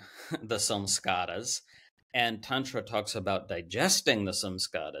burning the samskaras, and Tantra talks about digesting the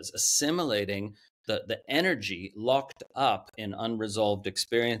samskaras, assimilating the energy locked up in unresolved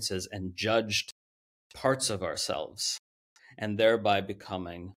experiences and judged parts of ourselves, and thereby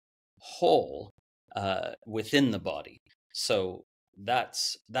becoming whole within the body. So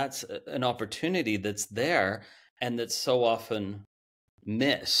that's an opportunity that's there and that's so often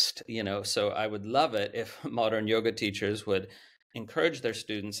missed, So I would love it if modern yoga teachers would encourage their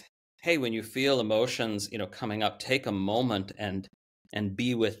students, hey, when you feel emotions, coming up, take a moment and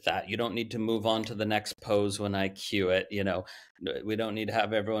be with that. You don't need to move on to the next pose when I cue it. We don't need to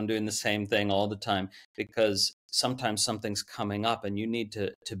have everyone doing the same thing all the time, because sometimes something's coming up and you need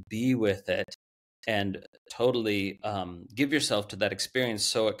to be with it and totally give yourself to that experience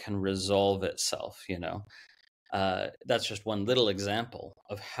so it can resolve itself. That's just one little example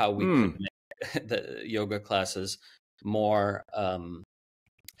of how we could make the yoga classes more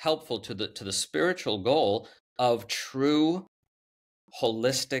helpful to the spiritual goal of true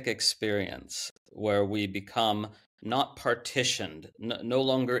holistic experience, where we become not partitioned, no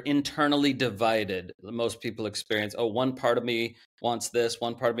longer internally divided. Most people experience, one part of me wants this,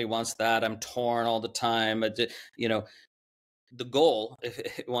 one part of me wants that, I'm torn all the time. The goal,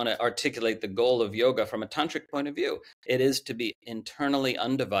 if you want to articulate the goal of yoga from a tantric point of view, it is to be internally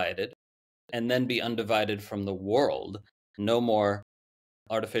undivided and then be undivided from the world. No more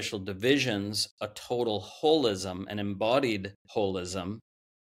artificial divisions, a total holism, an embodied holism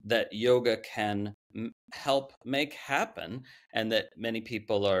that yoga can help make happen, and that many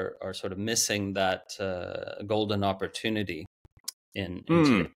people are sort of missing that golden opportunity in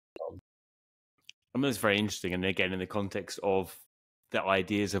today's world. I mean, that's very interesting, and again, in the context of the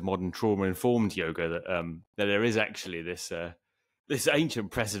ideas of modern trauma-informed yoga, that there is actually this ancient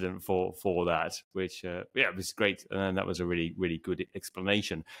precedent for that, which it was great, and that was a really, really good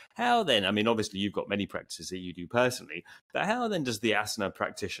explanation. How then? I mean, obviously, you've got many practices that you do personally, but how then does the asana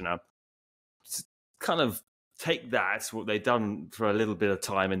practitioner kind of take that, what they've done for a little bit of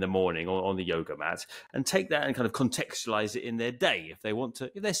time in the morning or on the yoga mat, and take that and kind of contextualize it in their day, if they want to,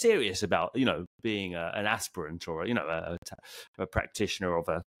 if they're serious about, being an aspirant or, a practitioner of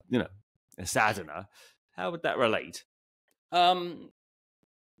a sadhana? How would that relate?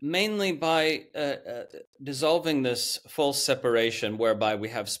 Mainly by dissolving this false separation, whereby we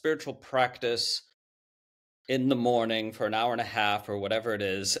have spiritual practice in the morning for an hour and a half or whatever it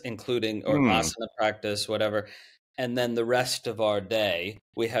is, including, or asana practice, whatever. and then the rest of our day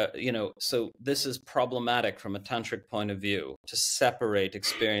we have, so this is problematic from a tantric point of view to separate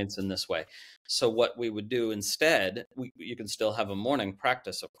experience in this way. So what we would do instead, you can still have a morning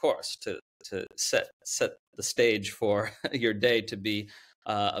practice, of course, to set the stage for your day to be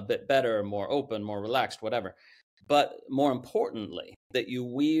a bit better, more open, more relaxed, whatever. But more importantly, that you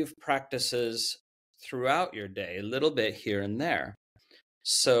weave practices throughout your day, a little bit here and there.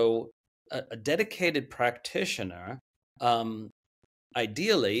 So a dedicated practitioner,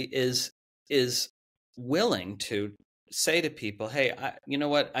 ideally, is willing to say to people, "Hey, you know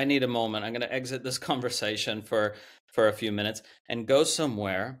what? I need a moment. I'm going to exit this conversation for a few minutes and go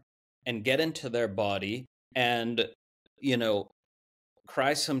somewhere and get into their body and,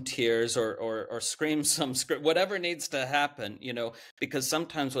 cry some tears or scream some whatever needs to happen, because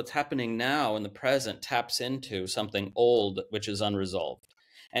sometimes what's happening now in the present taps into something old which is unresolved.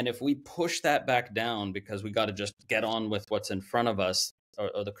 And if we push that back down because we got to just get on with what's in front of us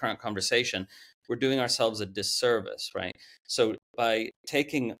or the current conversation, we're doing ourselves a disservice, right? So by it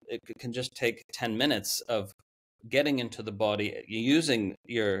can just take 10 minutes of getting into the body, using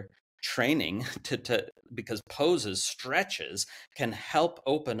your training because poses, stretches can help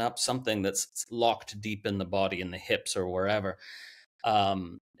open up something that's locked deep in the body, in the hips or wherever,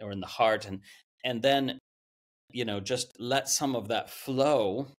 or in the heart, and then just let some of that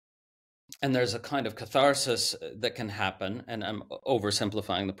flow, and there's a kind of catharsis that can happen, and I'm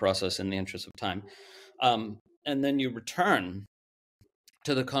oversimplifying the process in the interest of time, and then you return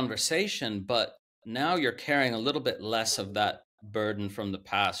to the conversation, but now you're carrying a little bit less of that burden from the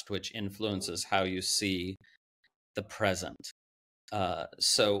past, which influences how you see the present.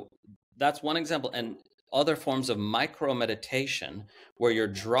 So that's one example. And other forms of micro meditation where you're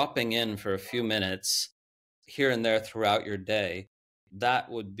dropping in for a few minutes here and there throughout your day, that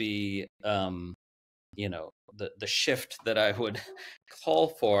would be, the shift that I would call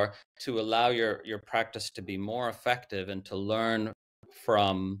for to allow your practice to be more effective and to learn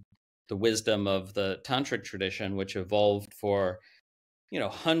from the wisdom of the tantric tradition, which evolved for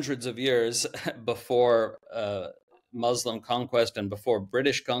hundreds of years before Muslim conquest and before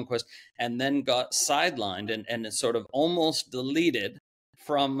British conquest, and then got sidelined and it's sort of almost deleted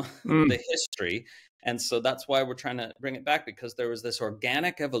from the history. And so that's why we're trying to bring it back, because there was this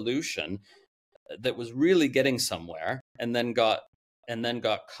organic evolution that was really getting somewhere and then got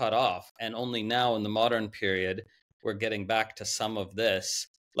cut off. And only now in the modern period, we're getting back to some of this,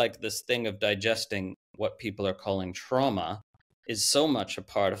 like this thing of digesting what people are calling trauma is so much a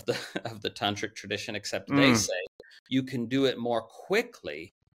part of the tantric tradition, except they say you can do it more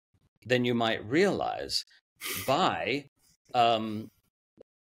quickly than you might realize by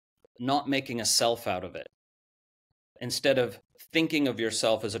not making a self out of it. Instead of thinking of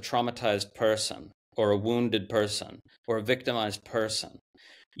yourself as a traumatized person or a wounded person or a victimized person,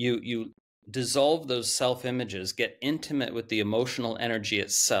 you dissolve those self-images, get intimate with the emotional energy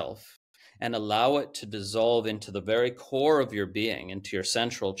itself, and allow it to dissolve into the very core of your being, into your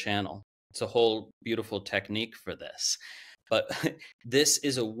central channel. It's a whole beautiful technique for this. But this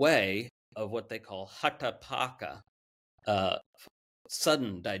is a way of what they call hatha-paka,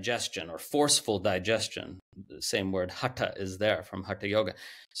 sudden digestion or forceful digestion. The same word hatha is there from hatha yoga.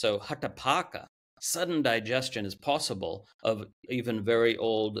 So hatha-paka, sudden digestion, is possible of even very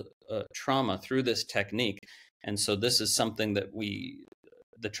old trauma through this technique. And so this is something that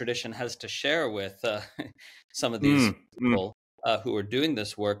the tradition has to share with some of these people who are doing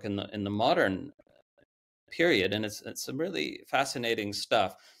this work in the modern period. And it's some really fascinating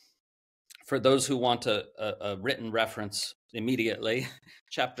stuff. For those who want a written reference immediately,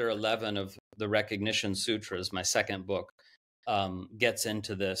 chapter 11 of the Recognition Sutras, my second book, gets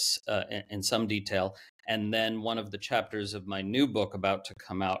into this in some detail. And then one of the chapters of my new book about to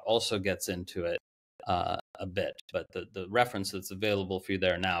come out also gets into it a bit. But the reference that's available for you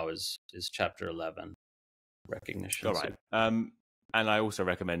there now is chapter 11, Recognition. All right. And I also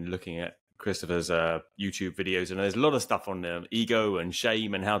recommend looking at Christopher's YouTube videos, and there's a lot of stuff on ego and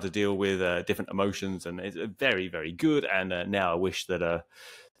shame and how to deal with different emotions, and it's very, very good. And now I wish that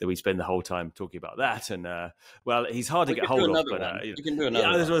we spend the whole time talking about that. And well, he's hard to get hold of, but you can do another.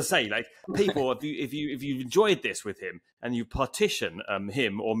 Yeah, I was going to say, like, people, if you enjoyed this with him and you partition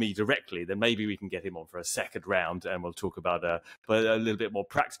him or me directly, then maybe we can get him on for a second round, and we'll talk about but a little bit more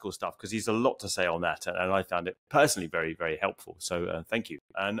practical stuff, because he's a lot to say on that, and I found it personally very, very helpful. So thank you.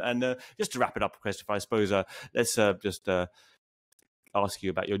 And just to wrap it up, Christopher, I suppose let's just ask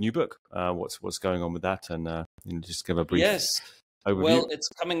you about your new book. What's going on with that, and just give a brief. Yes. overview? Well, it's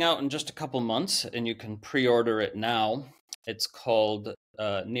coming out in just a couple months, and you can pre-order it now. It's called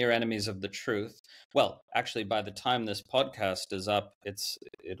Near Enemies of the Truth. Well, actually, by the time this podcast is up,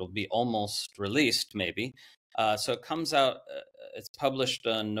 it'll be almost released, maybe. So it comes out. It's published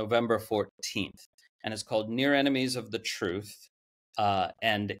on November 14th, and it's called Near Enemies of the Truth.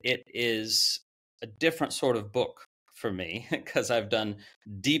 And it is a different sort of book for me because I've done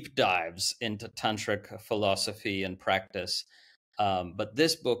deep dives into tantric philosophy and practice. But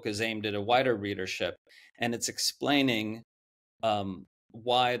this book is aimed at a wider readership, and it's explaining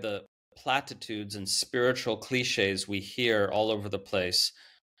why the platitudes and spiritual cliches we hear all over the place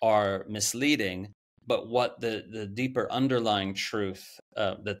are misleading, but what the deeper underlying truth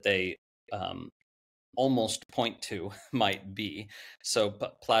that they almost point to might be. So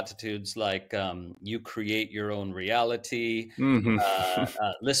platitudes like you create your own reality,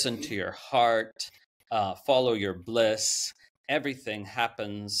 listen to your heart, follow your bliss, everything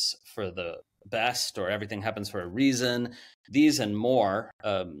happens for the best, or everything happens for a reason, these and more.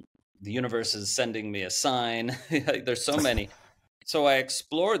 The universe is sending me a sign. There's so many. So I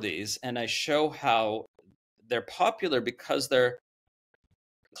explore these and I show how they're popular because they're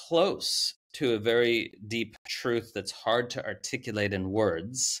close to a very deep truth that's hard to articulate in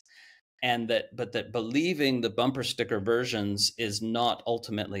words, and that believing the bumper sticker versions is not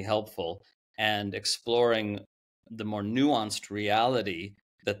ultimately helpful, and exploring the more nuanced reality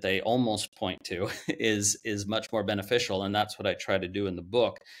that they almost point to is much more beneficial. And that's what I try to do in the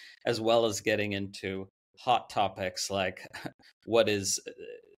book, as well as getting into hot topics like what is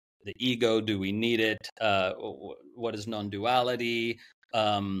the ego, do we need it, what is non-duality,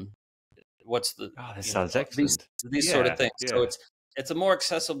 what's the That sounds excellent. these sort of things. So it's a more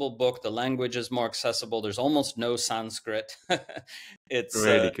accessible book. The language is more accessible. There's almost no Sanskrit. It's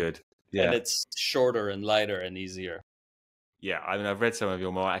really good. Yeah, and it's shorter and lighter and easier. Yeah, I mean, I've read some of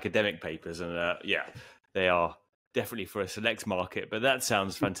your more academic papers, and they are definitely for a select market. But that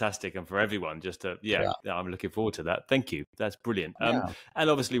sounds fantastic, and for everyone, just to I'm looking forward to that. Thank you, that's brilliant. And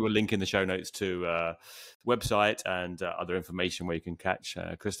obviously, we'll link in the show notes to the website and other information where you can catch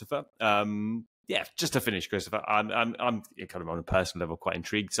Christopher. Just to finish, Christopher, I'm kind of on a personal level quite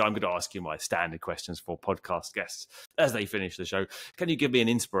intrigued, so I'm going to ask you my standard questions for podcast guests as they finish the show. Can you give me an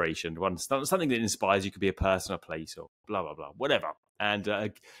inspiration, something that inspires you? Could be a person, a place, or blah blah blah, whatever. And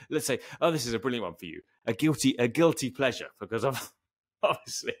let's say, this is a brilliant one for you: a guilty pleasure, because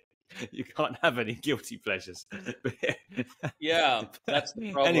obviously you can't have any guilty pleasures. Yeah, that's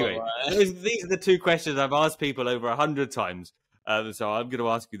the problem. Anyway, these are the two questions I've asked people over 100 times. So I'm going to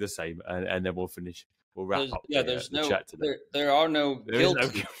ask you the same, and then we'll finish. We'll wrap up. The chat today. There are no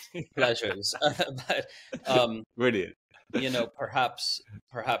guilty pleasures, but brilliant. Perhaps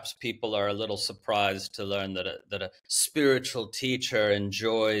people are a little surprised to learn that a spiritual teacher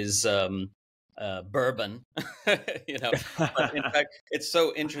enjoys bourbon. But in fact, it's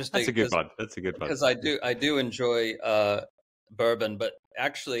so interesting. That's a good one. Because I do enjoy bourbon, but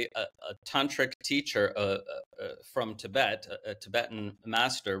actually a tantric teacher from Tibet, a Tibetan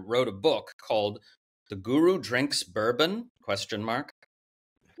master, wrote a book called "The Guru Drinks Bourbon?"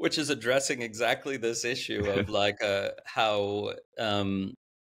 which is addressing exactly this issue of like how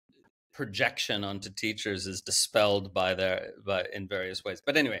projection onto teachers is dispelled in various ways.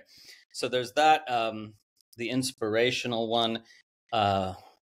 But anyway, so there's that. The inspirational one.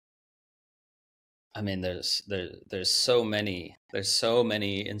 I mean, there's so many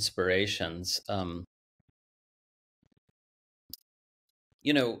inspirations.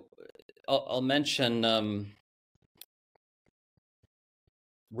 I'll mention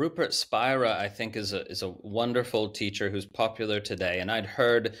Rupert Spira. I think is a wonderful teacher who's popular today, and I'd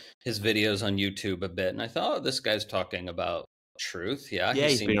heard his videos on YouTube a bit, and I thought, this guy's talking about truth. Yeah,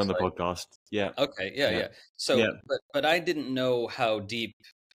 he's been on the podcast. Yeah. Okay. Yeah. So, but I didn't know how deep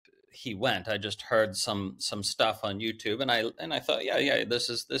he went. I just heard some stuff on YouTube, and I thought, this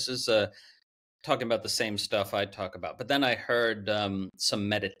is talking about the same stuff I talk about. But then I heard some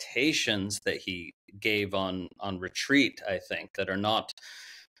meditations that he gave on retreat, I think, that are not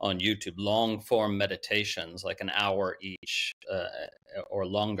on YouTube, long form meditations, like an hour each or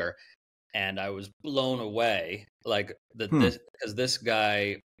longer. And I was blown away, like because this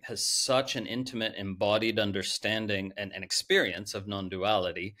guy has such an intimate, embodied understanding and experience of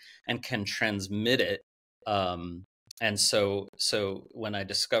non-duality, and can transmit it. And so when I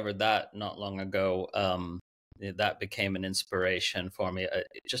discovered that not long ago, that became an inspiration for me.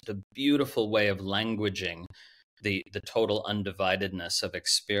 Just a beautiful way of languaging the total undividedness of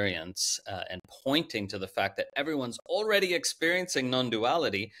experience, and pointing to the fact that everyone's already experiencing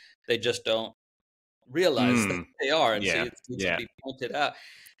non-duality. They just don't realize that they are, and so Yeah. it needs to Yeah. be pointed out.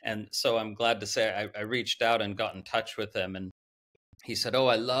 And so I'm glad to say I reached out and got in touch with him, and he said, "Oh,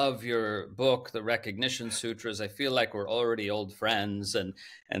 I love your book, The Recognition Sutras. I feel like we're already old friends,"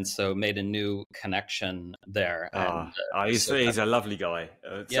 and so made a new connection there. And he's a lovely guy.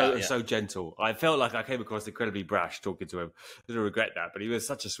 yeah, yeah, So gentle. I felt like I came across incredibly brash talking to him. I regret that, but he was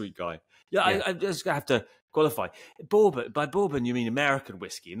such a sweet guy. Yeah, yeah. I just have to qualify. Bourbon, by bourbon you mean American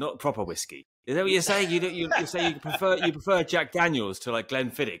whiskey, not proper whiskey. Is that what you're saying? You say you prefer Jack Daniels to like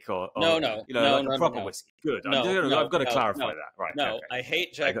Glenfiddich or No, like a proper whiskey. Good. I've got to clarify that. Right. No, okay. I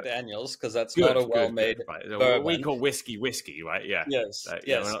hate Jack Daniels because that's Good, not a well-made right. bourbon. We call whiskey, right? Yeah. Yes, Yeah,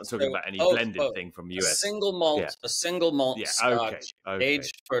 yes. we're not talking about any blended thing from US. A single malt Scotch,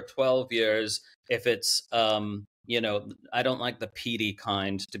 aged for 12 years. If it's I don't like the peaty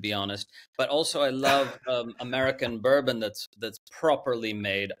kind, to be honest. But also, I love American bourbon that's properly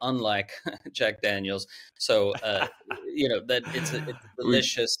made, unlike Jack Daniels. So that it's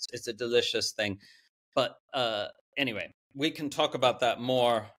delicious. It's a delicious thing. But anyway, we can talk about that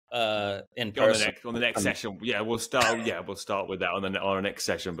more in person on the next session. Yeah, we'll start with that on our next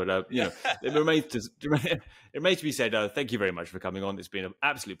session. But it remains to be said. Thank you very much for coming on. It's been an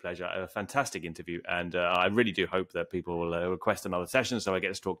absolute pleasure, a fantastic interview, and I really do hope that people will request another session so I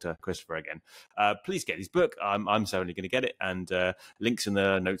get to talk to Christopher again. Please get his book. I'm certainly going to get it, and links in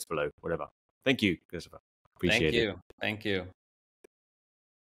the notes below. Whatever. Thank you, Christopher. Appreciate it. Thank you.